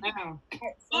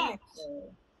 But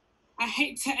I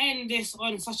hate to end this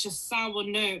on such a sour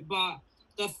note, but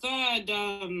the third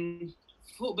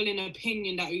footballing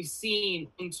opinion that we've seen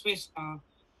on Twitter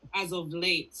as of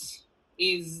late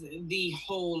is the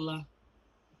whole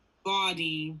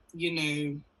Vardy,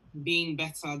 being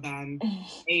better than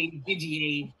a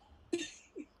Didier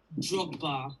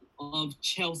Drogba of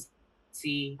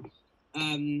Chelsea,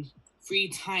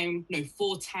 4-time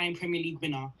Premier League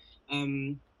winner,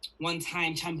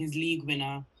 1-time Champions League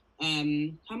winner. How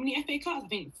many FA Cups? I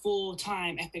think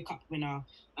 4-time FA Cup winner,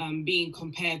 being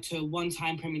compared to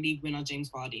 1-time Premier League winner James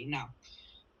Vardy. Now,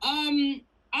 I'm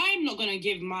not going to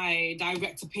give my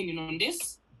direct opinion on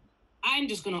this. I'm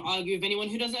just going to argue with anyone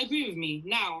who doesn't agree with me.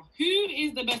 Now, who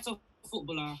is the better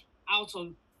footballer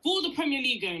for the Premier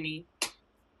League only,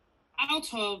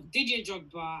 out of Didier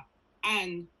Drogba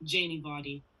and Jamie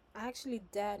Vardy? I actually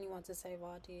dare anyone to say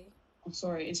Vardy. I'm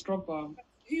sorry, it's Drogba.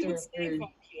 Who would say Vardy?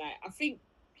 Like, I think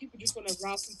people just want to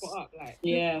rile people up. Like,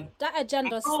 yeah, that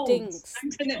agenda stinks.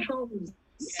 Internet trolls.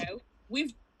 Yeah,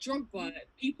 with Drogba,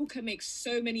 people can make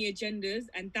so many agendas,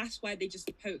 and that's why they just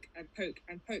poke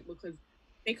because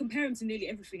they compare him to nearly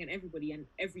everything and everybody and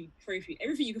every trophy,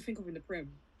 everything you can think of in the Prem.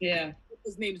 Yeah,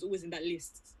 his name is always in that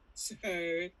list. So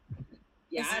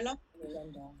yeah, I love the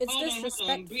agenda. It's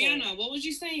disrespectful. Brianna, what was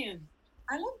you saying?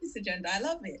 I love this agenda. I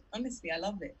love it. Honestly, I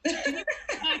love it.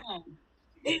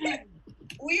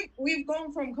 We've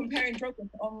gone from comparing Drogba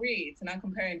to Henry to now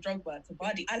comparing Drogba to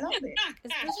Vardy. I love it.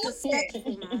 It's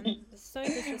disrespectful, man. It's so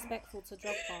disrespectful to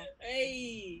Drogba.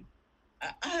 Hey,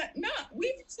 No,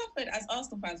 we've suffered as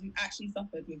Arsenal fans. We've actually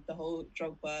suffered with the whole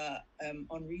Drogba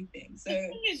Henry thing. So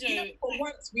for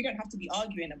once, we don't have to be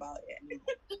arguing about it anymore.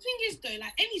 The thing is, though,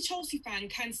 like any Chelsea fan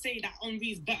can say that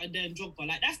Henry's better than Drogba.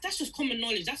 Like that's just common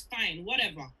knowledge. That's fine,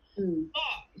 whatever.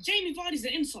 But Jamie Vardy's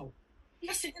an insult.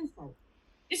 That's an insult.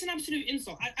 It's an absolute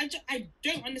insult. I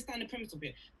don't understand the premise of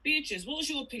it. Beatrice, what was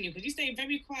your opinion? Because you stay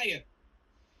very quiet.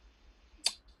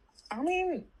 I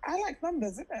mean, I like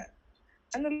numbers, isn't it?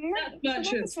 And the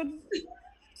numbers for...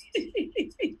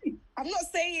 I'm not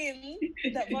saying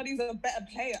that Vardy's a better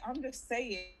player. I'm just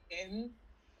saying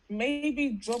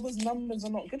maybe Drogba's numbers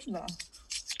are not good enough.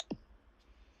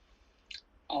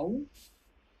 Oh.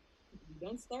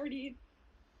 Don't start it.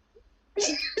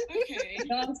 Okay.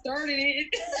 Don't start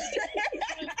it.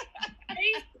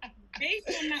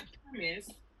 Based on that premise,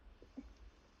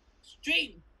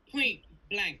 straight point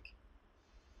blank,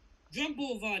 Drogba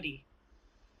or Vardy?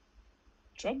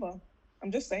 Drogba.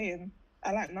 I'm just saying.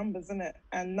 I like numbers, innit?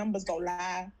 And numbers don't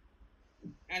lie.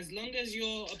 As long as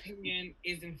your opinion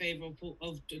is in favour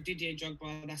of Didier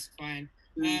Drogba, that's fine.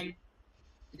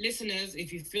 Listeners,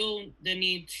 if you feel the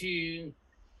need to,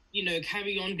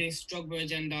 carry on this Drogba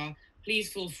agenda,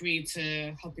 please feel free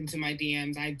to hop into my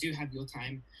DMs. I do have your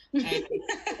time. I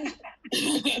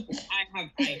have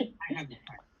your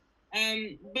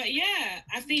time. But yeah,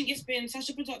 I think it's been such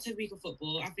a productive week of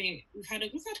football. I think we've had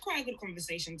quite a good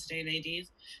conversation today,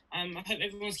 ladies. I hope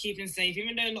everyone's keeping safe,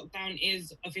 even though lockdown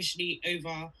is officially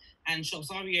over and shops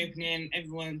are reopening.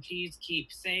 Everyone, please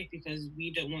keep safe because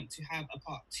we don't want to have a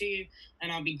part 2.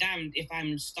 And I'll be damned if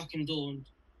I'm stuck indoors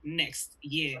next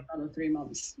year. Another 3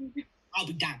 months. I'll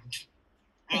be damned.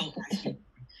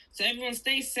 So everyone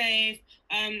stay safe.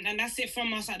 And that's it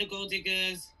from us at the Gold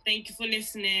Diggers. Thank you for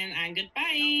listening and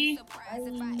goodbye.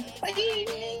 Bye.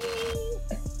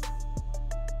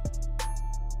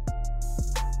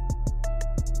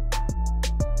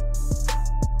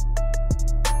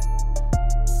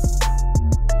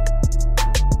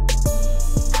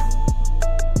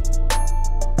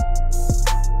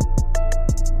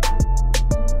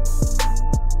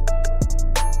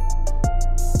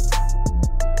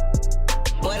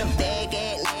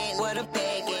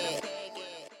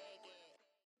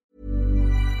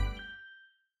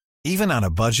 Even on a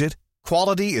budget,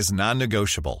 quality is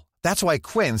non-negotiable. That's why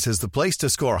Quince is the place to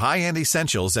score high-end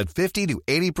essentials at 50 to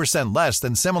 80% less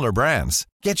than similar brands.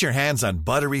 Get your hands on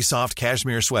buttery soft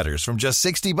cashmere sweaters from just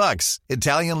 $60,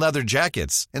 Italian leather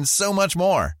jackets, and so much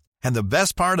more. And the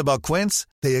best part about Quince,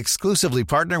 they exclusively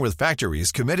partner with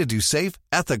factories committed to safe,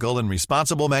 ethical, and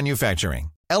responsible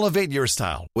manufacturing. Elevate your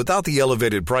style without the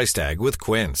elevated price tag with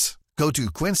Quince. Go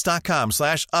to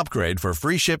quince.com/upgrade for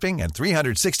free shipping and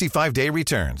 365-day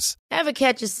returns. Ever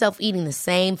catch yourself eating the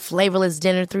same flavorless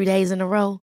dinner 3 days in a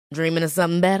row? Dreaming of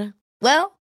something better?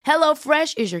 Well,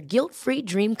 HelloFresh is your guilt-free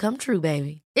dream come true,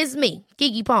 baby. It's me,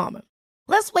 Keke Palmer.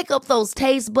 Let's wake up those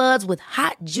taste buds with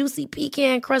hot, juicy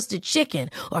pecan-crusted chicken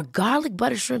or garlic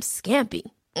butter shrimp scampi.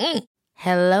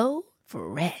 Hello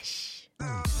Fresh.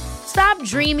 Stop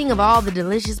dreaming of all the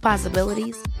delicious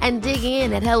possibilities and dig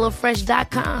in at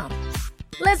HelloFresh.com.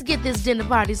 Let's get this dinner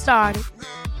party started.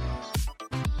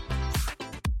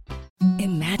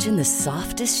 Imagine the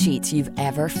softest sheets you've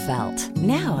ever felt.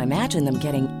 Now imagine them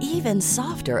getting even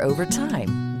softer over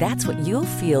time. That's what you'll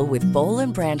feel with Boll &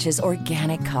 Branch's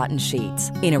organic cotton sheets.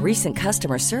 In a recent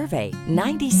customer survey,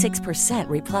 96%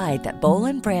 replied that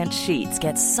Boll & Branch sheets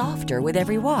get softer with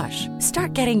every wash.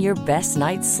 Start getting your best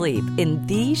night's sleep in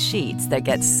these sheets that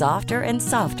get softer and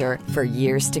softer for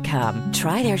years to come.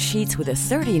 Try their sheets with a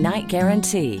 30-night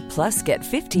guarantee. Plus, get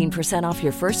 15% off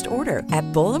your first order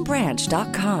at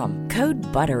bollandbranch.com. Code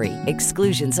BUTTERY.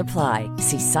 Exclusions apply.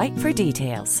 See site for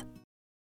details.